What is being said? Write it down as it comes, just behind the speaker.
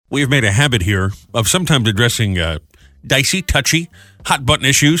We have made a habit here of sometimes addressing dicey, touchy, hot-button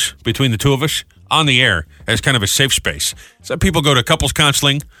issues between the two of us on the air as kind of a safe space. Some people go to couples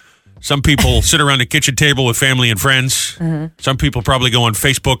counseling. Some people sit around the kitchen table with family and friends. Mm-hmm. Some people probably go on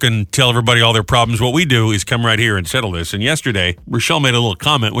Facebook and tell everybody all their problems. What we do is come right here and settle this. And yesterday, Rochelle made a little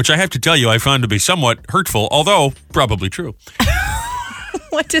comment, which I have to tell you I found to be somewhat hurtful, although probably true.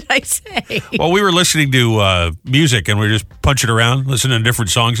 What did I say? Well, we were listening to music, and we were just punching around, listening to different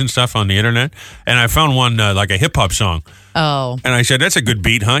songs and stuff on the internet. And I found one, like a hip-hop song. Oh. And I said, that's a good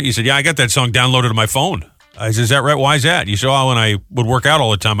beat, huh? You said, yeah, I got that song downloaded to my phone. I said, is that right? Why is that? You said, oh, when I would work out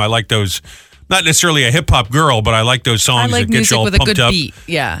all the time, I like those, not necessarily a hip-hop girl, but I like those songs that get you all pumped up. Beat.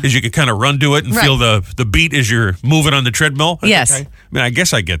 Yeah. Because you could kind of run to it and feel the beat as you're moving on the treadmill. Yes. I mean, I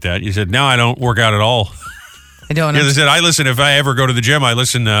guess I get that. You said, now I don't work out at all. I don't know. I said, I listen, if I ever go to the gym, I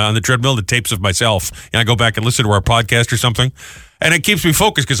listen on the treadmill to tapes of myself. And I go back and listen to our podcast or something. And it keeps me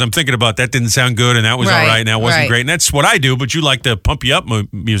focused because I'm thinking about that didn't sound good and that was all right and that wasn't great. And that's what I do, but you like to pump you up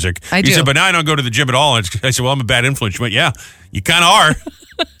music. I do. You said, but now I don't go to the gym at all. And I said, well, I'm a bad influence. You went, yeah, you kind of are.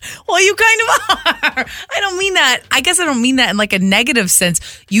 Well, you kind of are. I don't mean that. I guess I don't mean that in like a negative sense.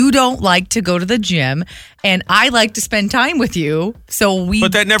 You don't like to go to the gym, and I like to spend time with you. So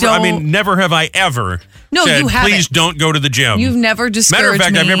But that never, never have I ever said, you haven't. Please don't go to the gym. You've never discouraged me. Matter of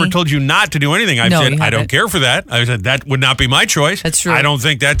fact, I've never told you not to do anything. I've said, I don't care for that. I said, that would not be my choice. That's true. I don't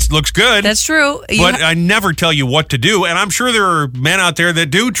think that looks good. That's true. But I never tell you what to do. And I'm sure there are men out there that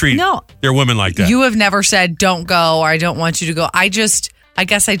do treat their women like that. You have never said, don't go, or I don't want you to go. I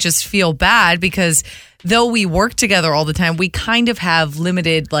guess I just feel bad because though we work together all the time, we kind of have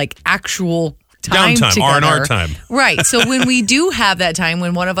limited like actual time together. R&R time. Right. So when we do have that time,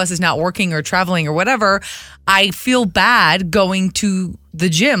 when one of us is not working or traveling or whatever, I feel bad going to the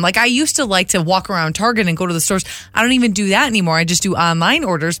gym. Like I used to like to walk around Target and go to the stores. I don't even do that anymore. I just do online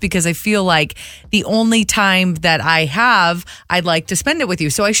orders because I feel like the only time that I have, I'd like to spend it with you.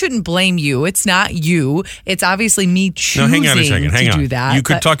 So I shouldn't blame you. It's not you. It's obviously me choosing to do that. You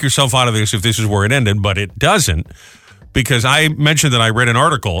could talk yourself out of this if this is where it ended, but it doesn't. Because I mentioned that I read an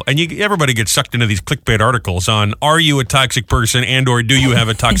article, and everybody gets sucked into these clickbait articles on, are you a toxic person and or do you have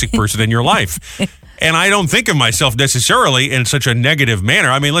a toxic person in your life? And I don't think of myself necessarily in such a negative manner.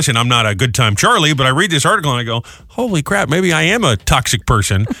 I mean, listen, I'm not a good time Charlie, but I read this article and I go, holy crap, maybe I am a toxic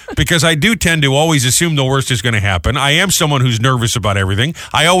person because I do tend to always assume the worst is going to happen. I am someone who's nervous about everything.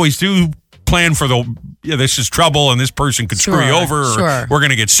 I always do plan for this is trouble and this person could screw you over or we're going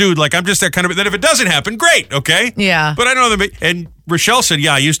to get sued. Like I'm just that kind of, then if it doesn't happen, great. Okay. Yeah. But I don't know that, and Rochelle said,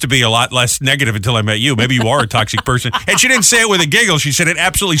 yeah, I used to be a lot less negative until I met you. Maybe you are a toxic person. And she didn't say it with a giggle. She said it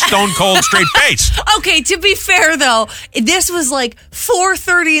absolutely stone cold straight face. Okay. To be fair though, this was like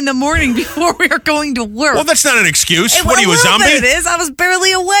 4:30 in the morning before we were going to work. Well, that's not an excuse. What are you, a zombie? It is. I was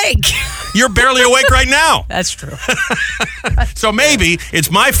barely awake. You're barely awake right now. That's true. So maybe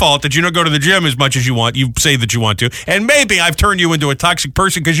it's my fault that you don't go to the gym as much as you want. You say that you want to. And maybe I've turned you into a toxic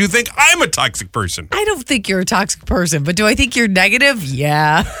person because you think I'm a toxic person. I don't think you're a toxic person, but do I think you're negative?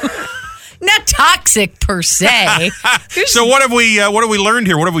 Yeah. Not toxic per se. So what have we learned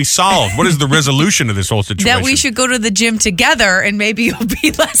here? What have we solved? What is the resolution of this whole situation? That we should go to the gym together and maybe you'll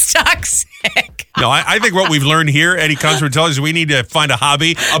be less toxic. No, I think what we've learned here, Eddie comes from telling us we need to find a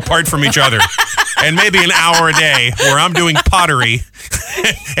hobby apart from each other. And maybe an hour a day where I'm doing pottery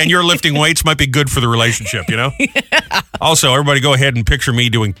and you're lifting weights might be good for the relationship, you know? Yeah. Also, everybody go ahead and picture me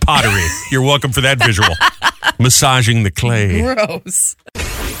doing pottery. You're welcome for that visual. Massaging the clay. Gross.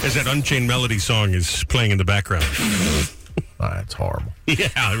 As that Unchained Melody song is playing in the background. That's horrible. Yeah,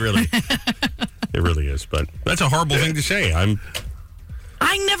 it really is. But that's a horrible thing to say.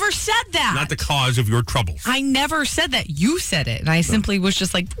 I never said that. Not the cause of your troubles. I never said that. You said it. And I simply was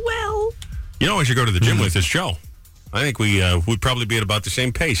just like, well. You know, I should go to the gym with this Joe. I think we'd probably be at about the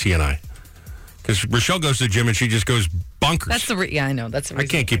same pace, he and I. Because Rochelle goes to the gym and she just goes bonkers. Yeah, I know. That's the reason.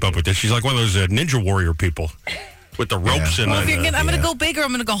 I can't keep up with this. She's like one of those Ninja Warrior people with the ropes. Yeah. I'm going to go big or I'm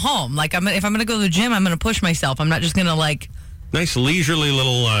going to go home. Like, if I'm going to go to the gym, I'm going to push myself. I'm not just going to, like... Nice leisurely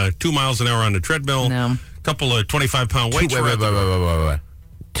little 2 miles an hour on the treadmill. No. Couple of 25-pound weights. Wait.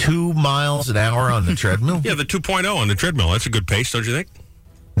 2 miles an hour on the treadmill? Yeah, the 2.0 on the treadmill. That's a good pace, don't you think?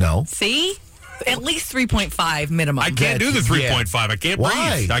 No. See? At least 3.5 minimum. I can't do the 3.5. I can't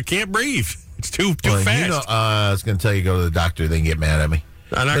breathe. I can't breathe. It's too fast. I was going to tell you go to the doctor, then get mad at me.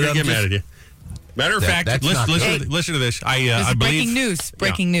 I'm not going to get mad at you. Matter of fact, that's not listen to this. I This is believe breaking news.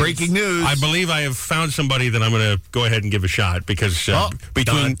 Breaking news. Breaking news. I believe I have found somebody that I'm going to go ahead and give a shot because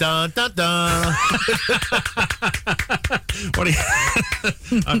between dun, dun, dun, dun. what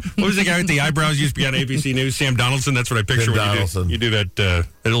was the guy with the eyebrows used to be on ABC News? Sam Donaldson. That's what I picture Sam when Donaldson. you do that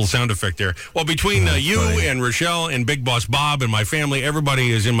little sound effect there. Well, between you funny. and Rochelle and Big Boss Bob and my family,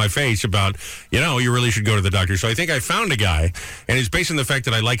 everybody is in my face about, you really should go to the doctor. So I think I found a guy, and it's based on the fact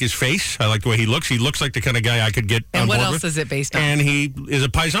that I like his face. I like the way he looks. He looks like the kind of guy I could get on And what board else with. is it based on? And he is a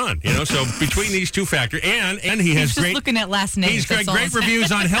paisan, So between these two factors, and he has He's just great. looking at last names. He's got that's all great I'm saying.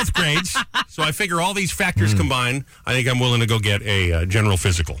 reviews on health grades. So I figure all these factors combined, I think I'm willing to go get a general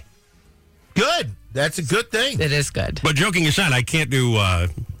physical. Good. That's a good thing. It is good. But joking aside, I can't do. I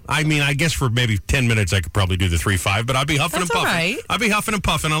guess for maybe 10 minutes I could probably do the 3-5, but I'll be huffing That's and all puffing. right. I'll be huffing and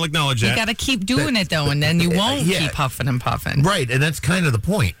puffing. I'll acknowledge You that. got to keep doing it, though, and then you won't Yeah. keep huffing and puffing. Right, and that's kind of the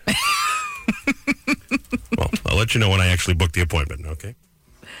point. Well, I'll let you know when I actually book the appointment. Okay.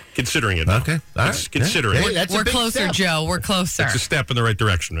 Considering it. Now. Okay. All It's right. considering. Hey, that's a We're big closer, step. Joe. We're closer. It's a step in the right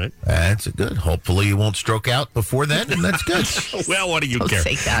direction, right? That's good. Hopefully you won't stroke out before then, and that's good. Well, what do you Don't care?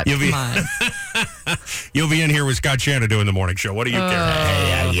 take that. You'll be, Come on. you'll be in here with Scott Shannon doing the morning show. What do you care?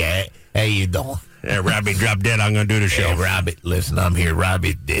 Hey, yeah. Hey, you doing? Yeah, Robbie dropped dead. I'm going to do the show. Hey, Robbie, listen, I'm here.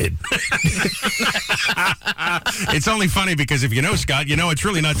 Robbie did. It's only funny because if you know Scott, it's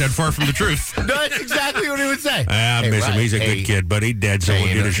really not that far from the truth. That's exactly what he would say. I miss him. He's a good kid, but he dead, so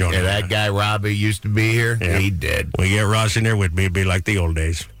we'll do the show. Yeah, now. that guy Robbie used to be here. Yeah. He did. We get Ross in there with me, it'd be like the old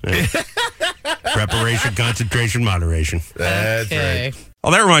days. Yeah. Preparation, concentration, moderation. That's Okay. right. Oh,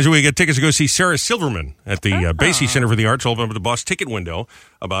 that reminds me, we get tickets to go see Sarah Silverman at the Basie Center for the Arts. Open up at the Boss ticket window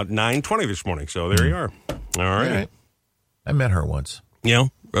about 9:20 this morning. So there you are. All right. All right. I met her once.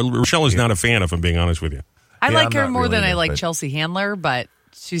 Rochelle is not a fan, if I'm being honest with you. I Yeah, like I'm her not more than really, I like but- Chelsea Handler, but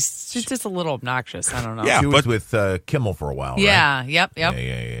she's just a little obnoxious. I don't know. Yeah, She was but- with Kimmel for a while, right? Yeah. Yep.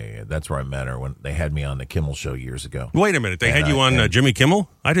 Yeah. That's where I met her when they had me on the Kimmel show years ago. Wait a minute. They And had you I- on and- Jimmy Kimmel?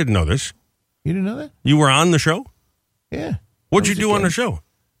 I didn't know this. You didn't know that? You were on the show? Yeah. What'd you I was a do on kid. the show?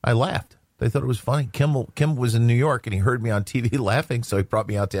 I laughed. They thought it was funny. Kimmel was in New York, and he heard me on TV laughing, so he brought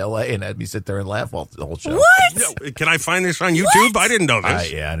me out to L.A. and had me sit there and laugh all the whole show. What? Can I find this on YouTube? I didn't know this. I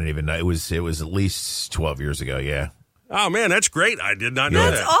didn't even know. It was at least 12 years ago, yeah. Oh, man, that's great. I did not know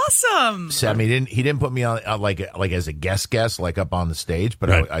That's that. awesome. So, I mean, he didn't put me on like as a guest, like up on the stage, but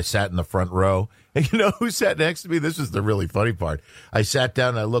Right. I sat in the front row. And you know who sat next to me? This was the really funny part. I sat down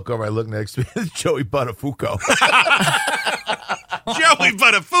and I look over. I look next to me. It's Joey Buttafuoco. Joey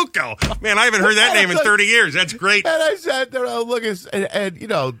Buttafuoco. Man, I haven't heard that name in 30 years. That's great. And I sat there and I was looking, and you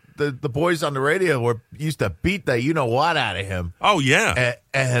know, the boys on the radio used to beat the you know what out of him. Oh, yeah.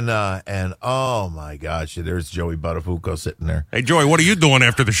 And oh my gosh, there's Joey Buttafuoco sitting there. Hey, Joey, what are you doing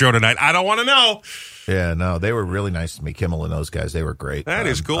after the show tonight? I don't want to know. Yeah, no, they were really nice to me. Kimmel and those guys, they were great. That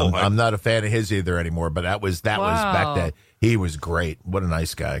is cool. I'm not a fan of his either anymore, but that was Wow. back then. He was great. What a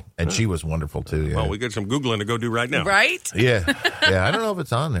nice guy, and she was wonderful too. Yeah. Well, we got some Googling to go do right now. Right? yeah. I don't know if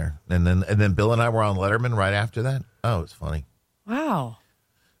it's on there. And then Bill and I were on Letterman right after that. Oh, it's funny. Wow.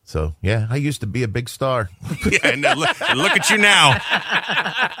 So yeah, I used to be a big star. Yeah, and look at you now.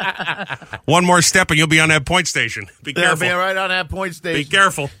 One more step and you'll be on that point station. Be Yeah, careful. be right on that point station. Be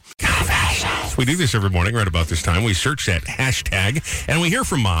careful. We do this every morning right about this time. We search that hashtag and we hear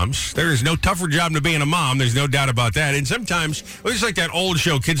from moms. There is no tougher job than being a mom. There's no doubt about that. And sometimes, it's like that old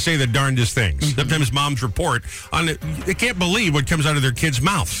show, kids say the darndest things. Sometimes moms report on it. They can't believe what comes out of their kids'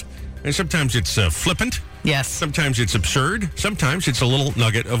 mouths. And sometimes it's flippant. Yes. Sometimes it's absurd. Sometimes it's a little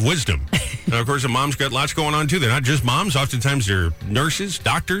nugget of wisdom. And of course, a mom's got lots going on too. They're not just moms. Oftentimes they're nurses,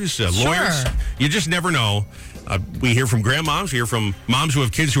 doctors, lawyers. Sure. You just never know. We hear from grandmoms. We hear from moms who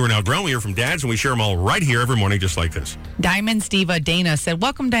have kids who are now grown. We hear from dads, and we share them all right here every morning just like this. Diamonds Diva Dana said,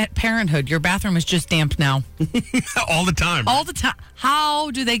 "Welcome to Parenthood. Your bathroom is just damp now." All the time. All the time. How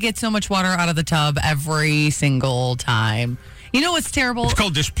do they get so much water out of the tub every single time? You know what's terrible? It's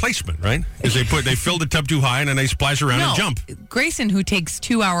called displacement, right? Because they fill the tub too high and then they splash around and jump. Grayson, who takes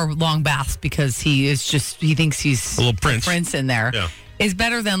 2-hour-long baths because he thinks he's A little prince. in there, Yeah. is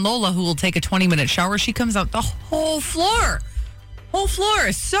better than Lola, who will take a 20-minute shower. She comes out, the whole floor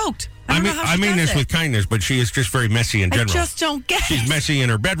is soaked. I don't know how I she mean does this it. with kindness, but she is just very messy in I general. just don't get She's it. messy in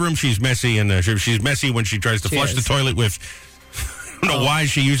her bedroom. She's messy she's messy when she tries to She flush the is. toilet with don't know why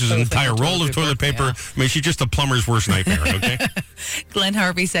she uses an entire roll of toilet paper. Yeah. I mean, she's just a plumber's worst nightmare, okay? Glenn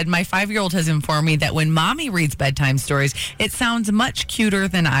Harvey said, my 5-year-old has informed me that when mommy reads bedtime stories, it sounds much cuter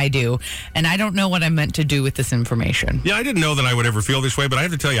than I do. And I don't know what I'm meant to do with this information. Yeah, I didn't know that I would ever feel this way, but I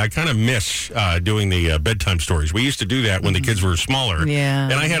have to tell you, I kind of miss doing the bedtime stories. We used to do that when the kids were smaller. Yeah.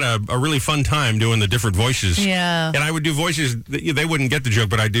 And I had a really fun time doing the different voices. Yeah. And I would do voices, they wouldn't get the joke,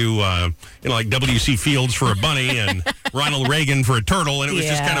 but I do, like W.C. Fields for a bunny and Ronald Reagan for a turtle, and it was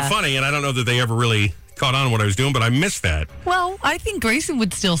just kind of funny, and I don't know that they ever really caught on what I was doing, but I missed that. Well, I think Grayson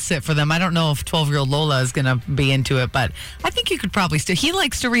would still sit for them. I don't know if 12-year-old Lola is going to be into it, but I think you could probably still. He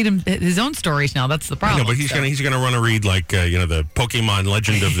likes to read his own stories now. That's the problem. I know, but he's gonna want to read like the Pokemon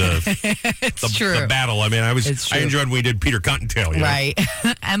Legend of the battle. I mean, I enjoyed when we did Peter Cottontail. Right.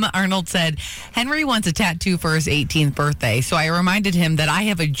 Emma Arnold said Henry wants a tattoo for his 18th birthday, so I reminded him that I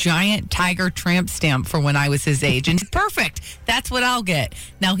have a giant tiger tramp stamp for when I was his age, and perfect. That's what I'll get.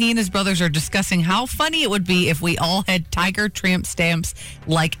 Now he and his brothers are discussing how funny it would be if we all had tiger tramp stamps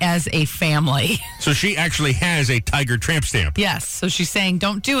like as a family. So she actually has a tiger tramp stamp. Yes. So she's saying,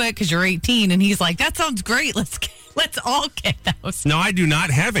 don't do it because you're 18. And he's like, that sounds great. Let's all get those. No, I do not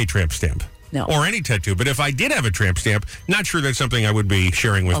have a tramp stamp. No. Or any tattoo. But if I did have a tramp stamp, not sure that's something I would be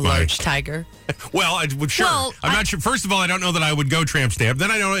sharing with a large tiger. Well, I would sure. Well, I'm not sure. First of all, I don't know that I would go tramp stamp.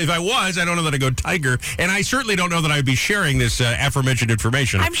 Then I don't know if I don't know that I go tiger. And I certainly don't know that I'd be sharing this aforementioned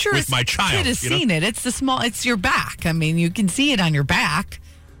information I'm sure with my child. Kid has seen it. It's your back. I mean, you can see it on your back.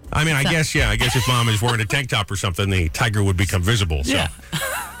 I mean, I guess if mom is wearing a tank top or something, the tiger would become visible. So. Yeah.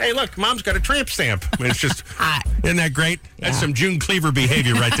 Hey, look, mom's got a tramp stamp. I mean, it's just, isn't that great? Yeah. That's some June Cleaver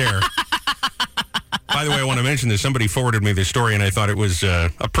behavior right there. By the way, I want to mention this. Somebody forwarded me this story, and I thought it was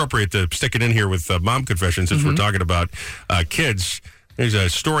appropriate to stick it in here with Mom Confession since we're talking about kids. There's a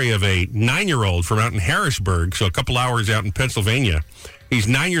story of a 9-year-old from out in Harrisburg, so a couple hours out in Pennsylvania. He's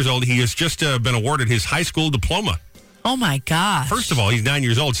 9 years old. He has just been awarded his high school diploma. Oh, my gosh. First of all, he's 9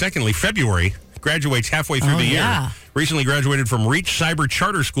 years old. Secondly, February, graduates halfway through the year. Yeah. Recently graduated from Reach Cyber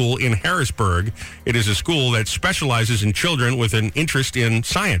Charter School in Harrisburg. It is a school that specializes in children with an interest in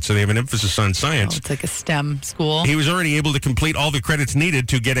science, so they have an emphasis on science. Oh, it's like a STEM school. He was already able to complete all the credits needed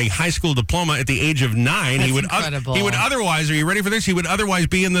to get a high school diploma at the age of 9. That's incredible. He would otherwise, are you ready for this? He would otherwise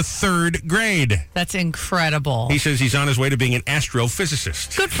be in the 3rd grade. That's incredible. He says he's on his way to being an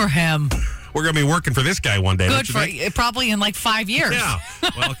astrophysicist. Good for him. We're going to be working for this guy one day. Good for probably in like 5 years. Yeah.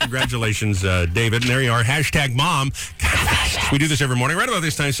 Well, congratulations, David. And there you are. Hashtag mom. We do this every morning, right about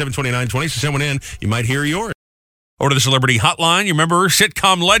this time, 7:29:20. So send one in. You might hear yours. Over to the Celebrity Hotline. You remember her,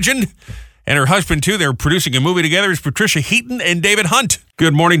 sitcom legend? And her husband, too. They're producing a movie together. It's Patricia Heaton and David Hunt.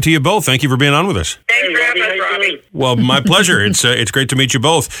 Good morning to you both. Thank you for being on with us. Thanks for having us, Robbie. Well, my pleasure. It's great to meet you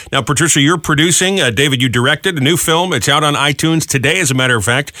both. Now, Patricia, you're producing. David, you directed a new film. It's out on iTunes today, as a matter of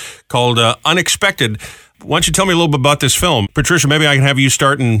fact, called Unexpected. Why don't you tell me a little bit about this film? Patricia, maybe I can have you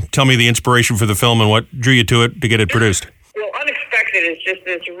start and tell me the inspiration for the film and what drew you to it to get it produced. Well, Unexpected is just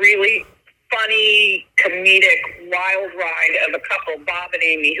this really funny, comedic, wild ride of a couple, Bob and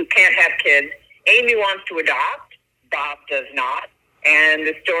Amy, who can't have kids. Amy wants to adopt. Bob does not. And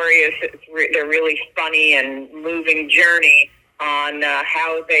the story is they're really funny and moving journey on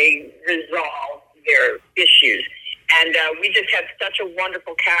how they resolve their issues. And we just had such a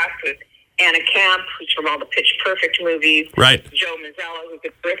wonderful cast with Anna Camp, who's from all the Pitch Perfect movies. Right. Joe Mazzello, who's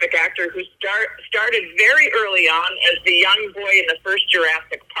a terrific actor, who started very early on as the young boy in the first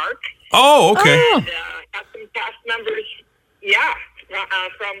Jurassic Park. Oh, okay. And have some cast members,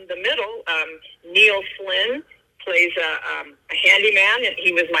 from the middle. Neil Flynn plays a handyman, and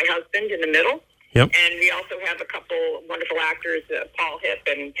he was my husband in the middle. Yep. And we also have a couple wonderful actors, Paul Hipp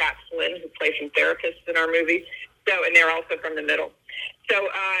and Pat Flynn, who play some therapists in our movie. So, and they're also from the middle. So,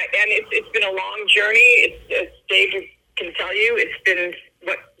 and it's been a long journey. As Dave can tell you, it's been,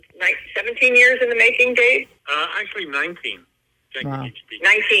 17 years in the making, Dave? Actually 19. Wow.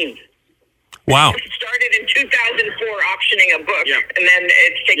 19. Wow. It started in 2004 optioning a book, and then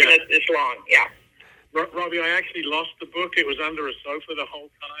it's taken us this long, Robbie, I actually lost the book. It was under a sofa the whole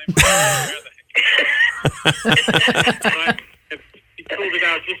time. He pulled it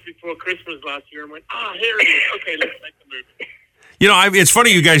out just before Christmas last year and went, here it is. Okay, let's make the movie. You know, it's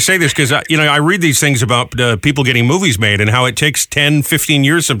funny you guys say this because, I read these things about people getting movies made and how it takes 10, 15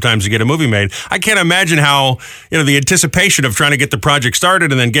 years sometimes to get a movie made. I can't imagine how, the anticipation of trying to get the project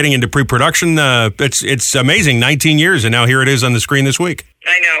started and then getting into pre-production, it's amazing. 19 years, and now here it is on the screen this week.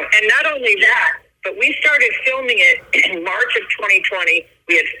 I know. And not only that, but we started filming it in March of 2020.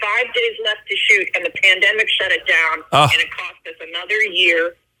 We had 5 days left to shoot, and the pandemic shut it down, and it cost us another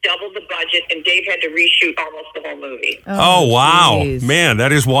year doubled the budget, and Dave had to reshoot almost the whole movie. Oh, wow. geez. Man,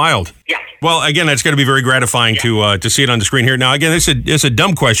 that is wild. Yeah. Well, again, that's going to be very gratifying to see it on the screen here. Now, again, it's a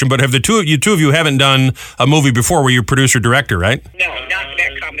dumb question, but have the two of you haven't done a movie before where you're producer-director, right? No, not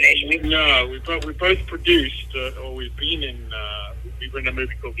that combination. No, we both produced, or we've been in. We were in a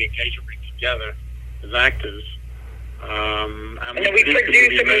movie called The Engagement Ring together as actors. And then we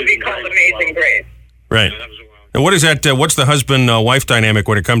produced a movie called Amazing Grace. Right. Yeah, that was a while. And what is that? What's the husband-wife dynamic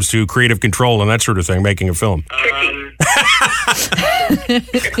when it comes to creative control and that sort of thing, making a film? Very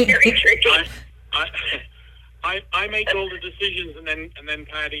tricky. I make all the decisions, and then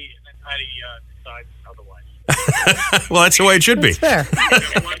Patty decides otherwise. Well, that's the way it should be. Fair.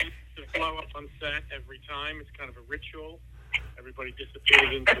 Everyone to blow up on set every time. It's kind of a ritual. Everybody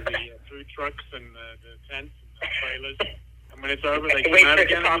disappears into the food trucks and the tents and the trailers. And when it's over, they come Wait out for it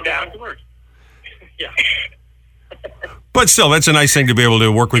to again calm and go down. back to work. Yeah. But still, that's a nice thing to be able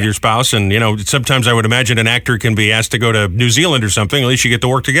to work with your spouse. And, sometimes I would imagine an actor can be asked to go to New Zealand or something. At least you get to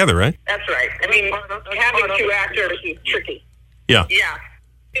work together, right? That's right. I mean, having two actors is tricky. Yeah. Yeah.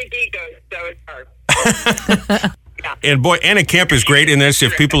 Big egos, so it's hard. And boy, Anna Camp is great in this.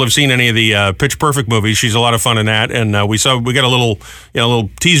 If people have seen any of the Pitch Perfect movies, she's a lot of fun in that. And we got a little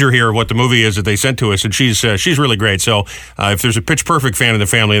teaser here of what the movie is that they sent to us, and she's really great. So if there's a Pitch Perfect fan in the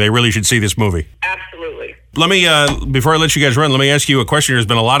family, they really should see this movie. Absolutely. Let me before I let you guys run, let me ask you a question. There's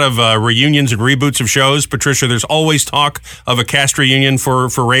been a lot of reunions and reboots of shows. Patricia, there's always talk of a cast reunion for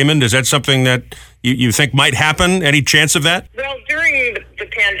Raymond. Is that something that you think might happen? Any chance of that? Well, during the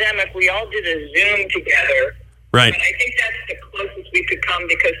pandemic, we all did a Zoom together. Right. And I think that's the closest we could come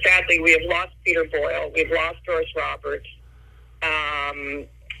because sadly we have lost Peter Boyle, we've lost Doris Roberts.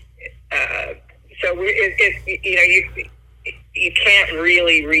 So you can't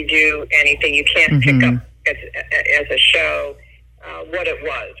really redo anything. You can't pick up as a show what it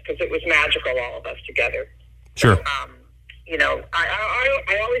was because it was magical, all of us together. Sure. So,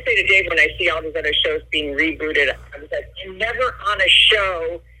 I always say to Dave when I see all these other shows being rebooted, I was like, I'm never on a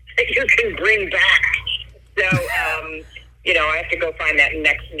show that you can bring back. So, I have to go find that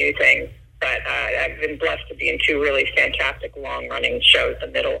next new thing. But I've been blessed to be in two really fantastic long-running shows, The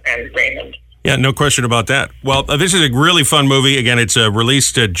Middle and Raymond. Yeah, no question about that. Well, this is a really fun movie. Again, it's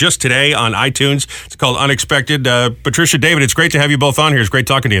released just today on iTunes. It's called Unexpected. Patricia, David, it's great to have you both on here. It's great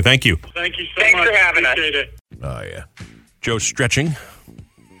talking to you. Thank you. Thank you so Thanks much. for having us. Appreciate it. Oh yeah. Joe stretching.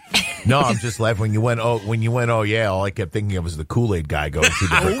 No, I'm just laughing when you went. Oh yeah. All I kept thinking of was the Kool-Aid guy going through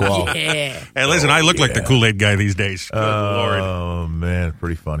the brick wall. Yeah. Hey, listen, I look like the Kool-Aid guy these days. Good Lord. Oh man,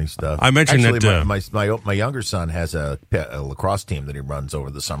 pretty funny stuff. I mentioned Actually, that, my younger son has a lacrosse team that he runs over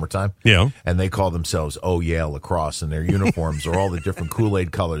the summertime. Yeah. and they call themselves Oh Yeah Lacrosse, and their uniforms are all the different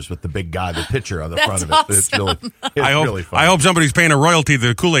Kool-Aid colors with the big guy, the pitcher on the front of it. It's really, really fun. I hope somebody's paying a royalty to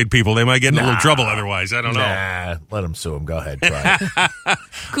the Kool-Aid people. They might get in a little trouble otherwise. I don't know. Nah, let them sue him. Go ahead, try it.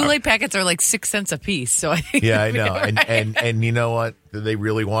 Kool-Aid packets are like 6 cents a piece, so I think Yeah, I it'd be know. all right. And you know what? Do they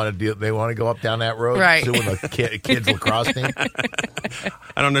really want to do? They want to go up down that road, Right. suing a kids lacrosse team?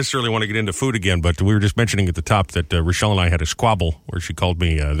 I don't necessarily want to get into food again, but we were just mentioning at the top that Rochelle and I had a squabble where she called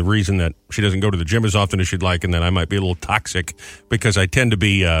me the reason that she doesn't go to the gym as often as she'd like, and that I might be a little toxic because I tend to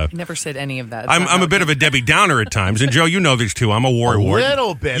be. I never said any of that. It's I'm not a bit of a Debbie Downer at times, and Joe, you know this too. I'm a war A wart.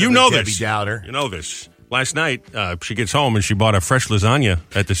 little bit You of a know Debbie this. Downer. You know this. Last night, she gets home and she bought a fresh lasagna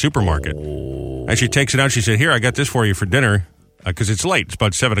at the supermarket, and she takes it out. She said, "Here, I got this for you for dinner." Because it's late. It's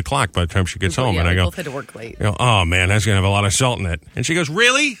about 7 o'clock by the time she gets home. Yeah, and I we go, both had to work late. oh, man, that's going to have a lot of salt in it. And she goes,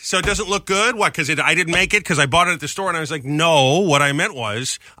 really? So it doesn't look good? What, because I didn't make it because I bought it at the store? And I was like, no, what I meant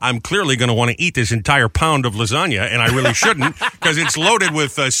was I'm clearly going to want to eat this entire pound of lasagna, and I really shouldn't because it's loaded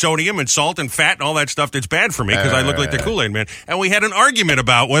with sodium and salt and fat and all that stuff that's bad for me because I look like the Kool-Aid man. And we had an argument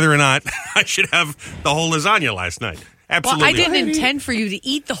about whether or not I should have the whole lasagna last night. Absolutely. Well, I didn't intend for you to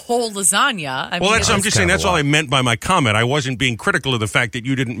eat the whole lasagna. I mean, I'm just saying that's all I lot. meant by my comment. I wasn't being critical of the fact that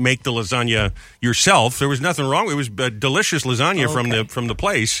you didn't make the lasagna yourself. There was nothing wrong. It was delicious lasagna from the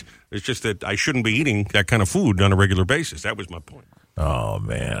place. It's just that I shouldn't be eating that kind of food on a regular basis. That was my point. Oh,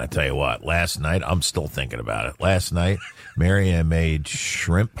 man, I tell you what, last night, I'm still thinking about it. Last night, Marianne made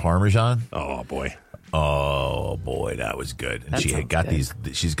shrimp parmesan. Oh, boy. Oh boy, that was good. And That she had sounds got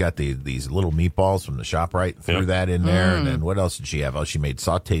good. she's got these little meatballs from the ShopRite. Threw Yep. that in there, and then what else did she have? Oh, she made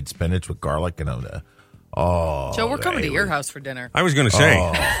sautéed spinach with garlic and Joe, we're coming they to your were- house for dinner. I was going to say.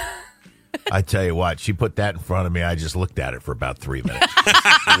 I tell you what, she put that in front of me. I just looked at it for about 3 minutes.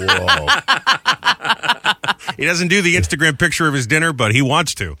 Whoa! He doesn't do the Instagram picture of his dinner, but he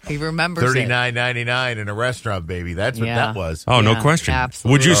wants to. He remembers it. $39.99 in a restaurant, baby. That's what Yeah. that was. Oh, no Yeah, question.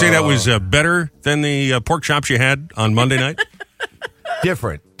 absolutely. Would you say that was better than the pork chops you had on Monday night?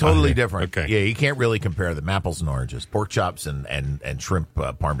 Different. Totally Okay. different. Okay. Yeah, you can't really compare them. Apples and oranges. Pork chops and shrimp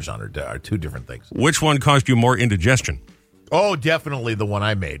parmesan are two different things. Which one caused you more indigestion? Oh, definitely the one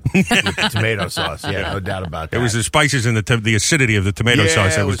I made with the tomato sauce. Yeah, no doubt about that. It was the spices and the acidity of the tomato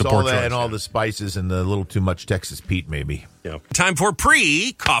sauce. That was the pork all that chops. and all the spices and the little too much Texas Pete, maybe. Yeah. Time for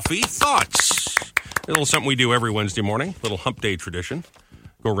pre-coffee thoughts. A little something we do every Wednesday morning. Little hump day tradition.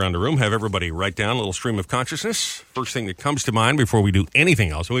 Go around the room, have everybody write down a little stream of consciousness. First thing that comes to mind before we do anything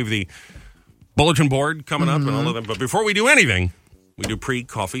else. We have the bulletin board coming up and all of that. But before we do anything, we do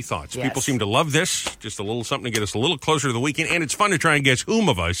pre-coffee thoughts. Yes. People seem to love this. Just a little something to get us a little closer to the weekend. And it's fun to try and guess whom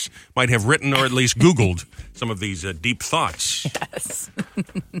of us might have written or at least Googled some of these deep thoughts. Yes.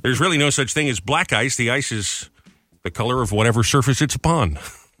 There's really no such thing as black ice. The ice is the color of whatever surface it's upon.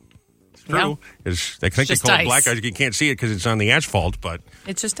 It's true. Yeah. They think they just call it ice. black ice. You can't see it because it's on the asphalt, but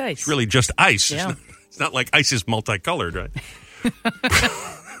It's just ice. it's really just ice. Yeah. It's not like ice is multicolored, right?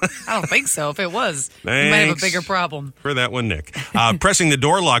 I don't think so. If it was, you might have a Thanks. bigger problem. For that one, Nick. Pressing the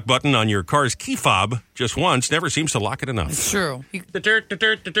door lock button on your car's key fob just once never seems to lock it enough. It's true. You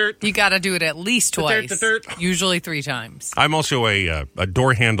I'm got to do it at least twice. Usually 3 times. also a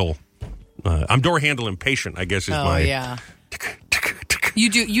door handle. I'm door handle impatient, I guess is Oh my. yeah. You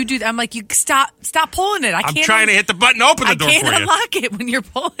do. I'm like, you stop pulling it. I I'm can't. trying to hit the button, open the door I can't for you. unlock it when you're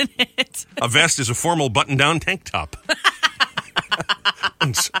pulling it. A vest is a formal button-down tank top.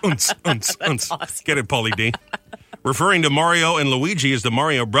 Unce. awesome. Get it, Paulie D. Referring to Mario and Luigi as the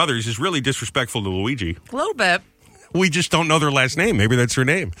Mario brothers is really disrespectful to Luigi. A little bit. We just don't know their last name. Maybe that's their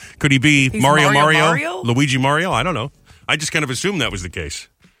name. Could he be He's Mario Mario? Luigi Mario? I don't know. I just kind of assumed that was the case.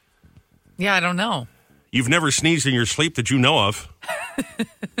 Yeah, I don't know. You've never sneezed in your sleep that you know of.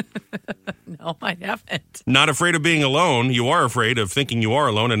 No, I haven't. Not afraid of being alone. You are afraid of thinking you are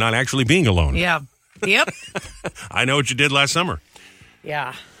alone and not actually being alone. Yeah. Yep. I know what you did last summer.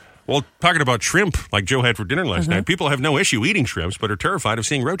 Yeah. Well, talking about shrimp, like Joe had for dinner last night, people have no issue eating shrimps, but are terrified of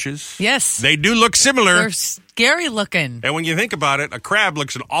seeing roaches. Yes. They do look similar. They're scary looking. And when you think about it, a crab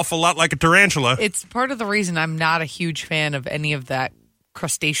looks an awful lot like a tarantula. It's part of the reason I'm not a huge fan of any of that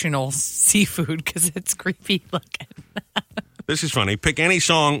crustacean seafood because it's creepy looking. This is funny. Pick any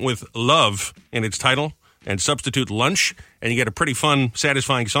song with love in its title and substitute lunch, and you get a pretty fun,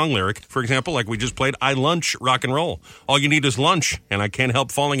 satisfying song lyric. For example, like we just played, I lunch rock and roll. All you need is lunch, and I can't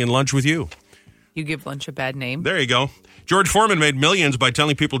help falling in lunch with you. You give lunch a bad name. There you go. George Foreman made millions by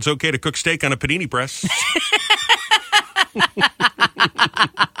telling people it's okay to cook steak on a panini press.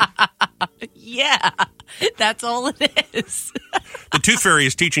 Yeah, that's all it is. The Tooth Fairy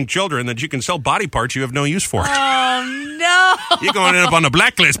is teaching children that you can sell body parts you have no use for. Oh, no. You're going to end up on the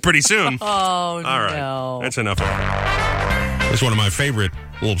blacklist pretty soon. Oh, All right. no. That's enough. It's one of my favorite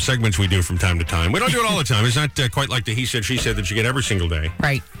little segments we do from time to time. We don't do it all the time. It's not quite like the He Said, She Said that you get every single day.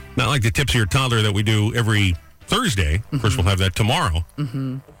 Right. Not like the Tips of Your Toddler that we do every Thursday. Of course, we'll have that tomorrow.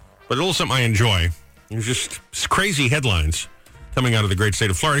 Mm-hmm. But a little something I enjoy. It's just crazy headlines coming out of the great state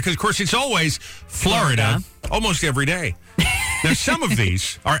of Florida. Because, of course, it's always Florida almost every day. Now, some of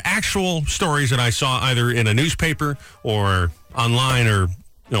these are actual stories that I saw either in a newspaper or online or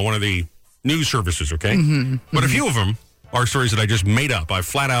one of the news services, okay? But a few of them are stories that I just made up. I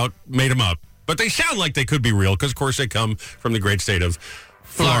flat out made them up. But they sound like they could be real because, of course, they come from the great state of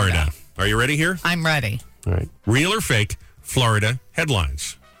Florida. Are you ready here? I'm ready. All right. Real or fake Florida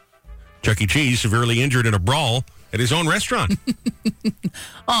headlines. Chuck E. Cheese severely injured in a brawl at his own restaurant.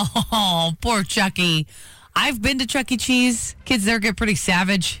 Oh, poor Chucky. I've been to Chuck E. Cheese. Kids there get pretty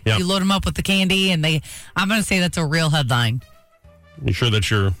savage. Yep. You load them up with the candy, and I'm going to say that's a real headline. You sure that's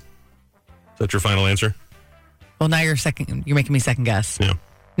your final answer? Well, now you're making me second guess. Yeah.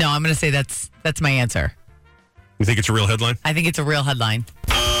 No, I'm going to say that's my answer. You think it's a real headline? I think it's a real headline.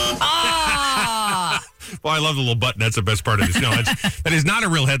 Well, I love the little button. That's the best part of this. No, that is not a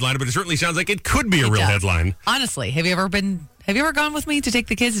real headline, but it certainly sounds like it could be a real does. headline. Honestly, have you ever gone with me to take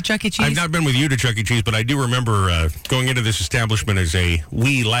the kids to Chuck E. Cheese? I've not been with you to Chuck E. Cheese, but I do remember going into this establishment as a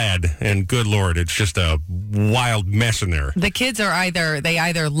wee lad, and good Lord, it's just a wild mess in there. The kids are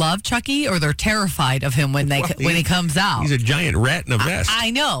either love Chucky or they're terrified of him when he comes out. He's a giant rat in a vest.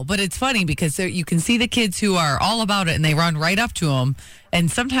 I know, but it's funny because you can see the kids who are all about it and they run right up to him. And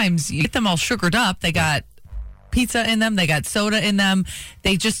sometimes you get them all sugared up. They got pizza in them. They got soda in them.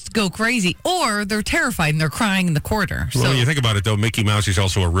 They just go crazy. Or they're terrified and they're crying in the corner. Well, So when you think about it, though, Mickey Mouse is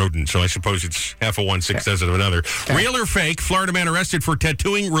also a rodent, so I suppose it's half of one, 6 dozen of another. Real or fake, Florida man arrested for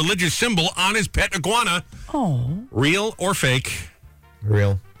tattooing religious symbol on his pet iguana. Oh. Real or fake?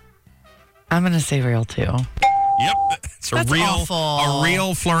 Real. I'm going to say real, too. Yep. It's That's awful. a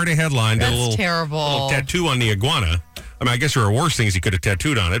real Florida headline. That's a little, terrible. Little tattoo on the iguana. I mean, I guess there are worse things he could have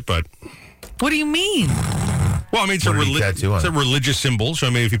tattooed on it, but... What do you mean? Well, I mean, it's What did he tattoo on it's a it? religious symbol. So, I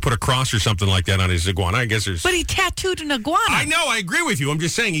mean, if you put a cross or something like that on his iguana, I guess there's... But he tattooed an iguana. I know, I agree with you. I'm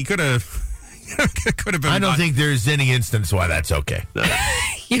just saying he could have... could have been... I don't think there's any instance why that's okay.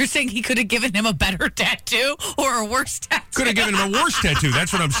 You're saying he could have given him a better tattoo or a worse tattoo? Could have given him a worse tattoo.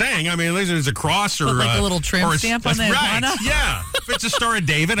 That's what I'm saying. I mean, there's a cross or... Put like a little trim or stamp on the that's right. iguana? Yeah. If it's a Star of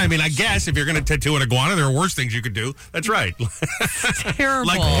David, I mean, I guess if you're going to tattoo an iguana, there are worse things you could do. That's right. Terrible.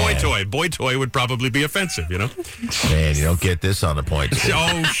 Like boy toy. Boy toy would probably be offensive, you know? Man, you don't get this on the point.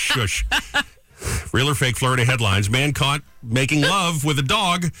 Oh, shush. Real or fake Florida headlines. Man caught making love with a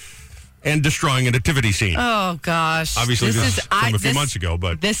dog and destroying a nativity scene. Oh, gosh. Obviously, this is from a few months ago,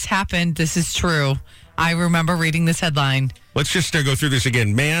 but... This happened. This is true. I remember reading this headline. Let's just go through this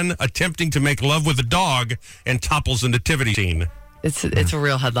again. Man attempting to make love with a dog and topples a nativity scene. It's a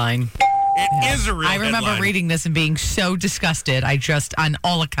real headline. It is a real I remember headline. reading this and being so disgusted. On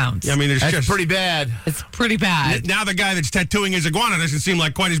all accounts. I mean, there's That's just... pretty bad. It's pretty bad. Now the guy that's tattooing his iguana doesn't seem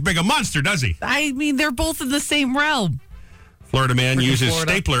like quite as big a monster, does he? I mean, they're both in the same realm. Florida man Freaking uses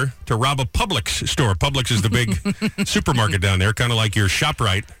Florida. stapler to rob a Publix store. Publix is the big supermarket down there, kind of like your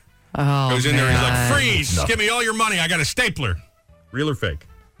ShopRite. Oh, Goes in there and he's like, man. freeze, No. give me all your money. I got a stapler. Real or fake?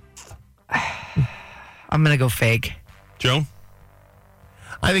 I'm going to go fake. Joe?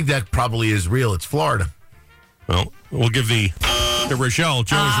 I think that probably is real. It's Florida. Well, we'll give the Rochelle.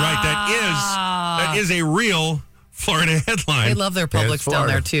 Joe is right. That is a real Florida headline. They love their Yeah, Publix it's down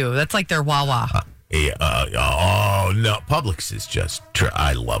there, Florida. too. That's like their Wawa. Oh no, Publix is just.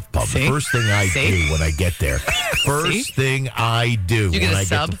 I love Publix. See? First thing I See? do when I get there. First thing I do You get when a I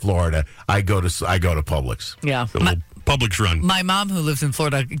sub? get to Florida, I go to Publix. Yeah. The little Publix run. My mom, who lives in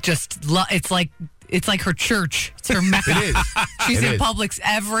Florida, just it's like her church. It's her mecca. It is. She's It in is. Publix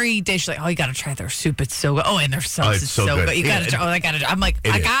every day. She's like, "Oh, you got to try their soup. It's so good. Oh, and their sauce it's is so so good. good. You got to Yeah, try. Oh, I got to." I'm like,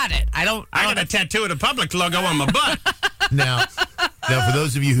 it "I is. got it. I don't." I got a tattoo of the Publix logo on my butt. Now, for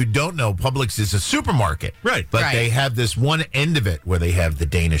those of you who don't know, Publix is a supermarket. Right. But Right. they have this one end of it where they have the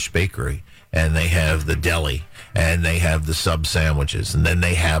Danish bakery and they have the deli and they have the sub sandwiches and then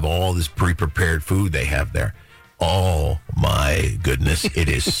they have all this pre-prepared food they have there. Oh, my goodness. It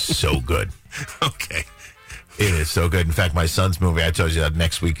is so good. Okay. It is so good. In fact, my son's moving. I told you that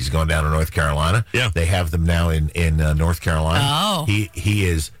next week he's going down to North Carolina. Yeah. They have them now in North Carolina. Oh. He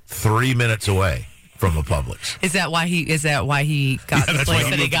is 3 minutes away from a Publix. Is that why he got the That's why place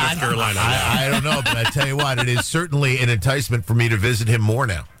he that he moved to North got? Carolina. I don't know, but I tell you what, it is certainly an enticement for me to visit him more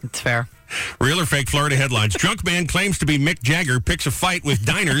now. It's fair. Real or fake Florida headlines. Drunk man claims to be Mick Jagger, picks a fight with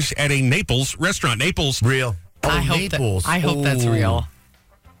diners at a Naples restaurant. Naples. Real. Oh, I hope that's real.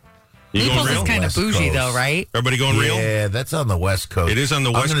 You Naples going is real? kind of West bougie, Coast. though, right? Everybody going real? Yeah, that's on the West Coast. It is on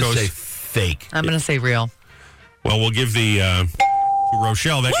the West I'm gonna Coast. say fake. I'm going to say real. Well, we'll give the to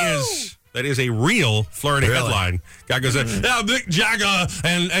Rochelle. That is a real Florida Really? headline. Guy goes, Mick Jagger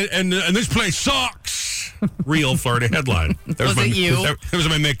and this place sucks. Real Florida headline. That Was my, it you? That was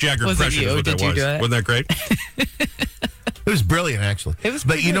my Mick Jagger Was it impression. you? Is what Did that you was. do it? Wasn't that great? It was brilliant, actually. It was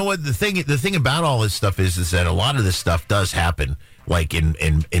but pretty you know what? The thing about all this stuff is that a lot of this stuff does happen. Like in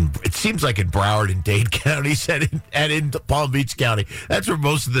it seems like in Broward and Dade counties and in Palm Beach County. That's where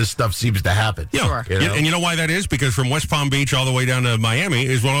most of this stuff seems to happen. Yeah. You know? And you know why that is? Because from West Palm Beach all the way down to Miami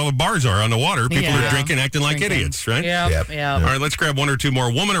is when all the bars are on the water. People Yeah. are drinking, acting like idiots, right? Yep. Yeah. All right, let's grab one or two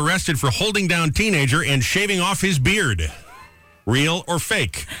more. Woman arrested for holding down teenager and shaving off his beard. Real or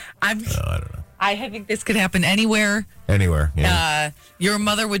fake? I don't know. I think this could happen anywhere. Anywhere. Yeah. Your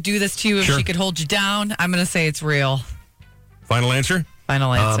mother would do this to you if Sure. she could hold you down. I'm going to say it's real. Final answer?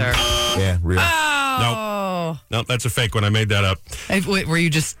 Final answer. Yeah. Real. Oh. No, that's a fake one. I made that up. Were you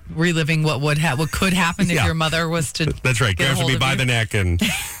just reliving what could happen if Yeah. your mother was to? That's right. get a Grabs hold me of by you? the neck. And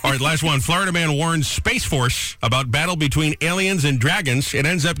all right, last one. Florida man warns Space Force about battle between aliens and dragons. It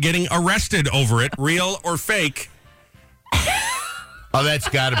ends up getting arrested over it. Real or fake? Oh, that's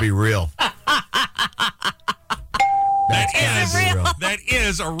got to be real. That's Is gotta be real. That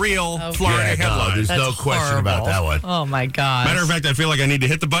is a real Florida Yeah, no, headline. there's no That's question about that horrible. one. Oh my god! Matter of fact, I feel like I need to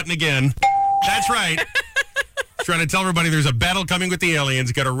hit the button again. That's right. Trying to tell everybody there's a battle coming with the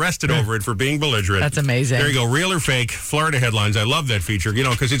aliens. Got arrested over it for being belligerent. That's amazing. There you go. Real or fake Florida headlines. I love that feature,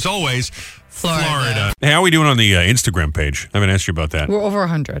 because it's always Florida. Hey, how are we doing on the Instagram page? I haven't asked you about that. We're over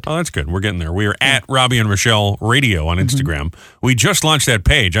 100. Oh, that's good. We're getting there. We are at Robbie and Rochelle Radio on Instagram. We just launched that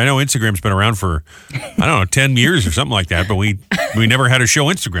page. I know Instagram's been around for, 10 years or something like that, but we never had a show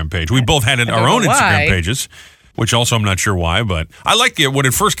Instagram page. We both had our own know why. Instagram pages. which also I'm not sure why, but I liked it when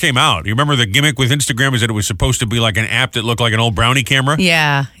it first came out. You remember the gimmick with Instagram is that it was supposed to be like an app that looked like an old brownie camera?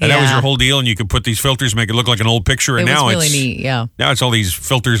 Yeah. And that was your whole deal, and you could put these filters, make it look like an old picture. And It now was really it's neat, yeah. Now it's all these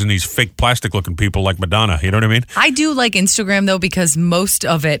filters and these fake plastic-looking people like Madonna. You know what I mean? I do like Instagram, though, because most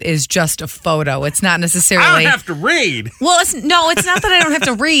of it is just a photo. It's not necessarily... I don't have to read. Well, it's not that I don't have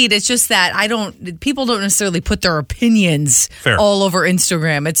to read. It's just that people don't necessarily put their opinions Fair. all over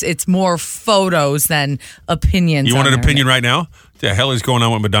Instagram. It's more photos than opinions. You want on an there. opinion right now? What the hell is going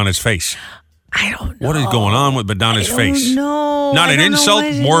on with Madonna's face? I don't know. What is going on with Madonna's face? No, Not an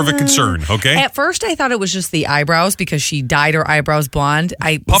insult, more of a concern, okay? At first, I thought it was just the eyebrows because she dyed her eyebrows blonde.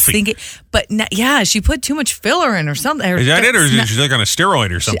 I was Puffy. thinking, but she put too much filler in or something. Is that it, or is she like on a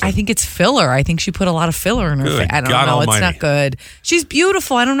steroid or something? I think it's filler. I think she put a lot of filler in her Good face. I don't God know. almighty. It's not good. She's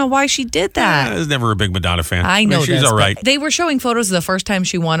beautiful. I don't know why she did that. I was never a big Madonna fan. I know mean, she's this, all right. but they were showing photos of the first time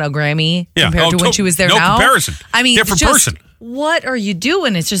she won a Grammy Yeah. compared to when she was there no now. comparison. I mean, Different just, person. What are you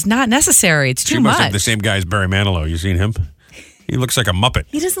doing? It's just not necessary. It's She too must much. have the same guy as Barry Manilow. You seen him? He looks like a Muppet.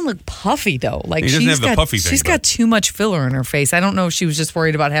 He doesn't look puffy though. Like He doesn't she's have the got, puffy thing, she's got but- too much filler in her face. I don't know if she was just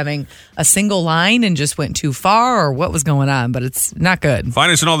worried about having a single line and just went too far or what was going on, but it's not good.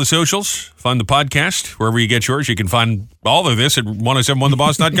 Find us on all the socials. Find the podcast. Wherever you get yours, you can find all of this at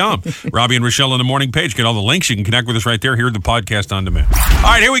 1071theboss.com. Robbie and Rochelle on the morning page. Get all the links. You can connect with us right there. Hear the podcast on demand. All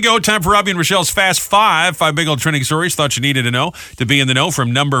right, here we go. Time for Robbie and Rochelle's Fast Five. 5 big old trending stories thought you needed to know to be in the know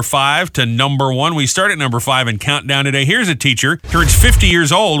from number 5 to number 1. We start at number 5 and count down today. Here's a teacher. Turns 50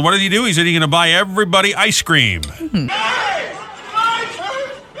 years old. What did he do? He said he's going to buy everybody ice cream.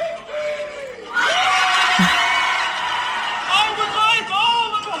 I would like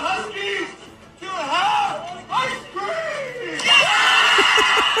all of the Huskies to have ice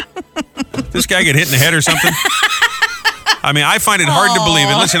cream. This guy get hit in the head or something? I mean, I find it hard to believe.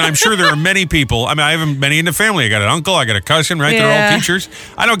 And listen, I'm sure there are many people. I mean, I have many in the family. I got an uncle. I got a cousin, right? They're all Yeah. teachers.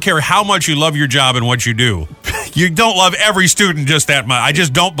 I don't care how much you love your job and what you do. You don't love every student just that much. I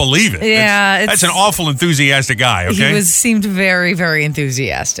just don't believe it. Yeah, That's an awful enthusiastic guy, okay? He seemed very, very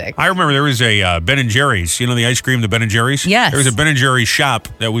enthusiastic. I remember there was a Ben & Jerry's. You know the ice cream, the Ben & Jerry's? Yes. There was a Ben & Jerry's shop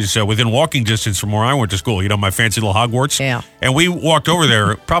that was within walking distance from where I went to school. You know, my fancy little Hogwarts? Yeah. And we walked over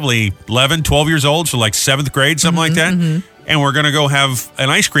there probably 11, 12 years old, so like 7th grade, something like that. And we're going to go have an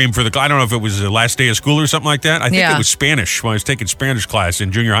ice cream for I don't know if it was the last day of school or something like that. I think Yeah. it was Spanish when I was taking Spanish class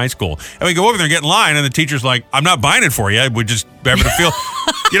in junior high school. And we go over there and get in line, and the teacher's like, I'm not buying it for you. We just having to feel,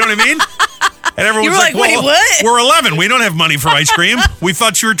 you know what I mean? And everyone's You were like, well, "Wait, what?" We're 11. We don't have money for ice cream. We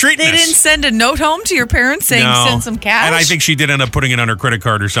thought you were treating They us. didn't send a note home to your parents saying send some cash? And I think she did end up putting it on her credit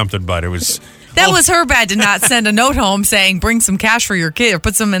card or something, but it was... that was her bad to not send a note home saying bring some cash for your kid or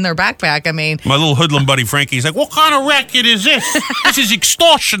put some in their backpack. I mean, My little hoodlum buddy Frankie's like, what kind of racket is this? This is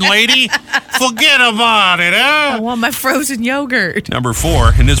extortion, lady. Forget about it, I huh? want my frozen yogurt. Number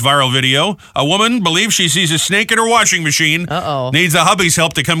 4, in this viral video, a woman believes she sees a snake in her washing machine. Uh-oh. Needs the hubby's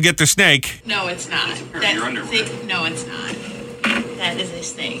help to come get the snake. No, it's not. No, it's not. That is a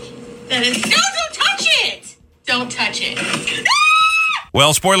snake. That is. No, don't touch it! Don't touch it.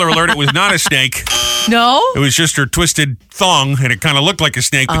 Well, spoiler alert, it was not a snake. No? It was just her twisted thong, and it kind of looked like a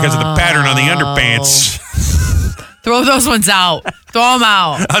snake because of the pattern on the underpants. Throw those ones out. Throw them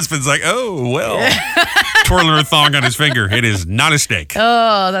out. Husband's like, oh, well. Twirling her thong on his finger. It is not a snake.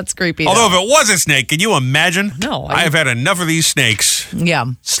 Oh, that's creepy. Although though. if it was a snake, can you imagine? No, I have had enough of these snakes Yeah.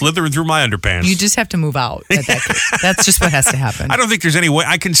 slithering through my underpants. You just have to move out. At that case. That's just what has to happen. I don't think there's any way.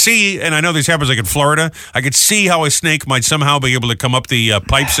 I can see, and I know this happens like in Florida, I could see how a snake might somehow be able to come up the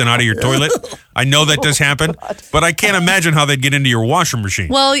pipes and out of your toilet. I know that does happen, but I can't imagine how they'd get into your washing machine.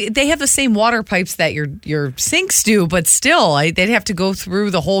 Well, they have the same water pipes that your sinks do, but still, they'd have to go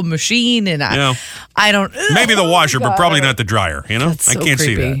through the whole machine, and Yeah. I don't. Maybe the Oh, washer, but God. probably not the dryer. You know, That's so I can't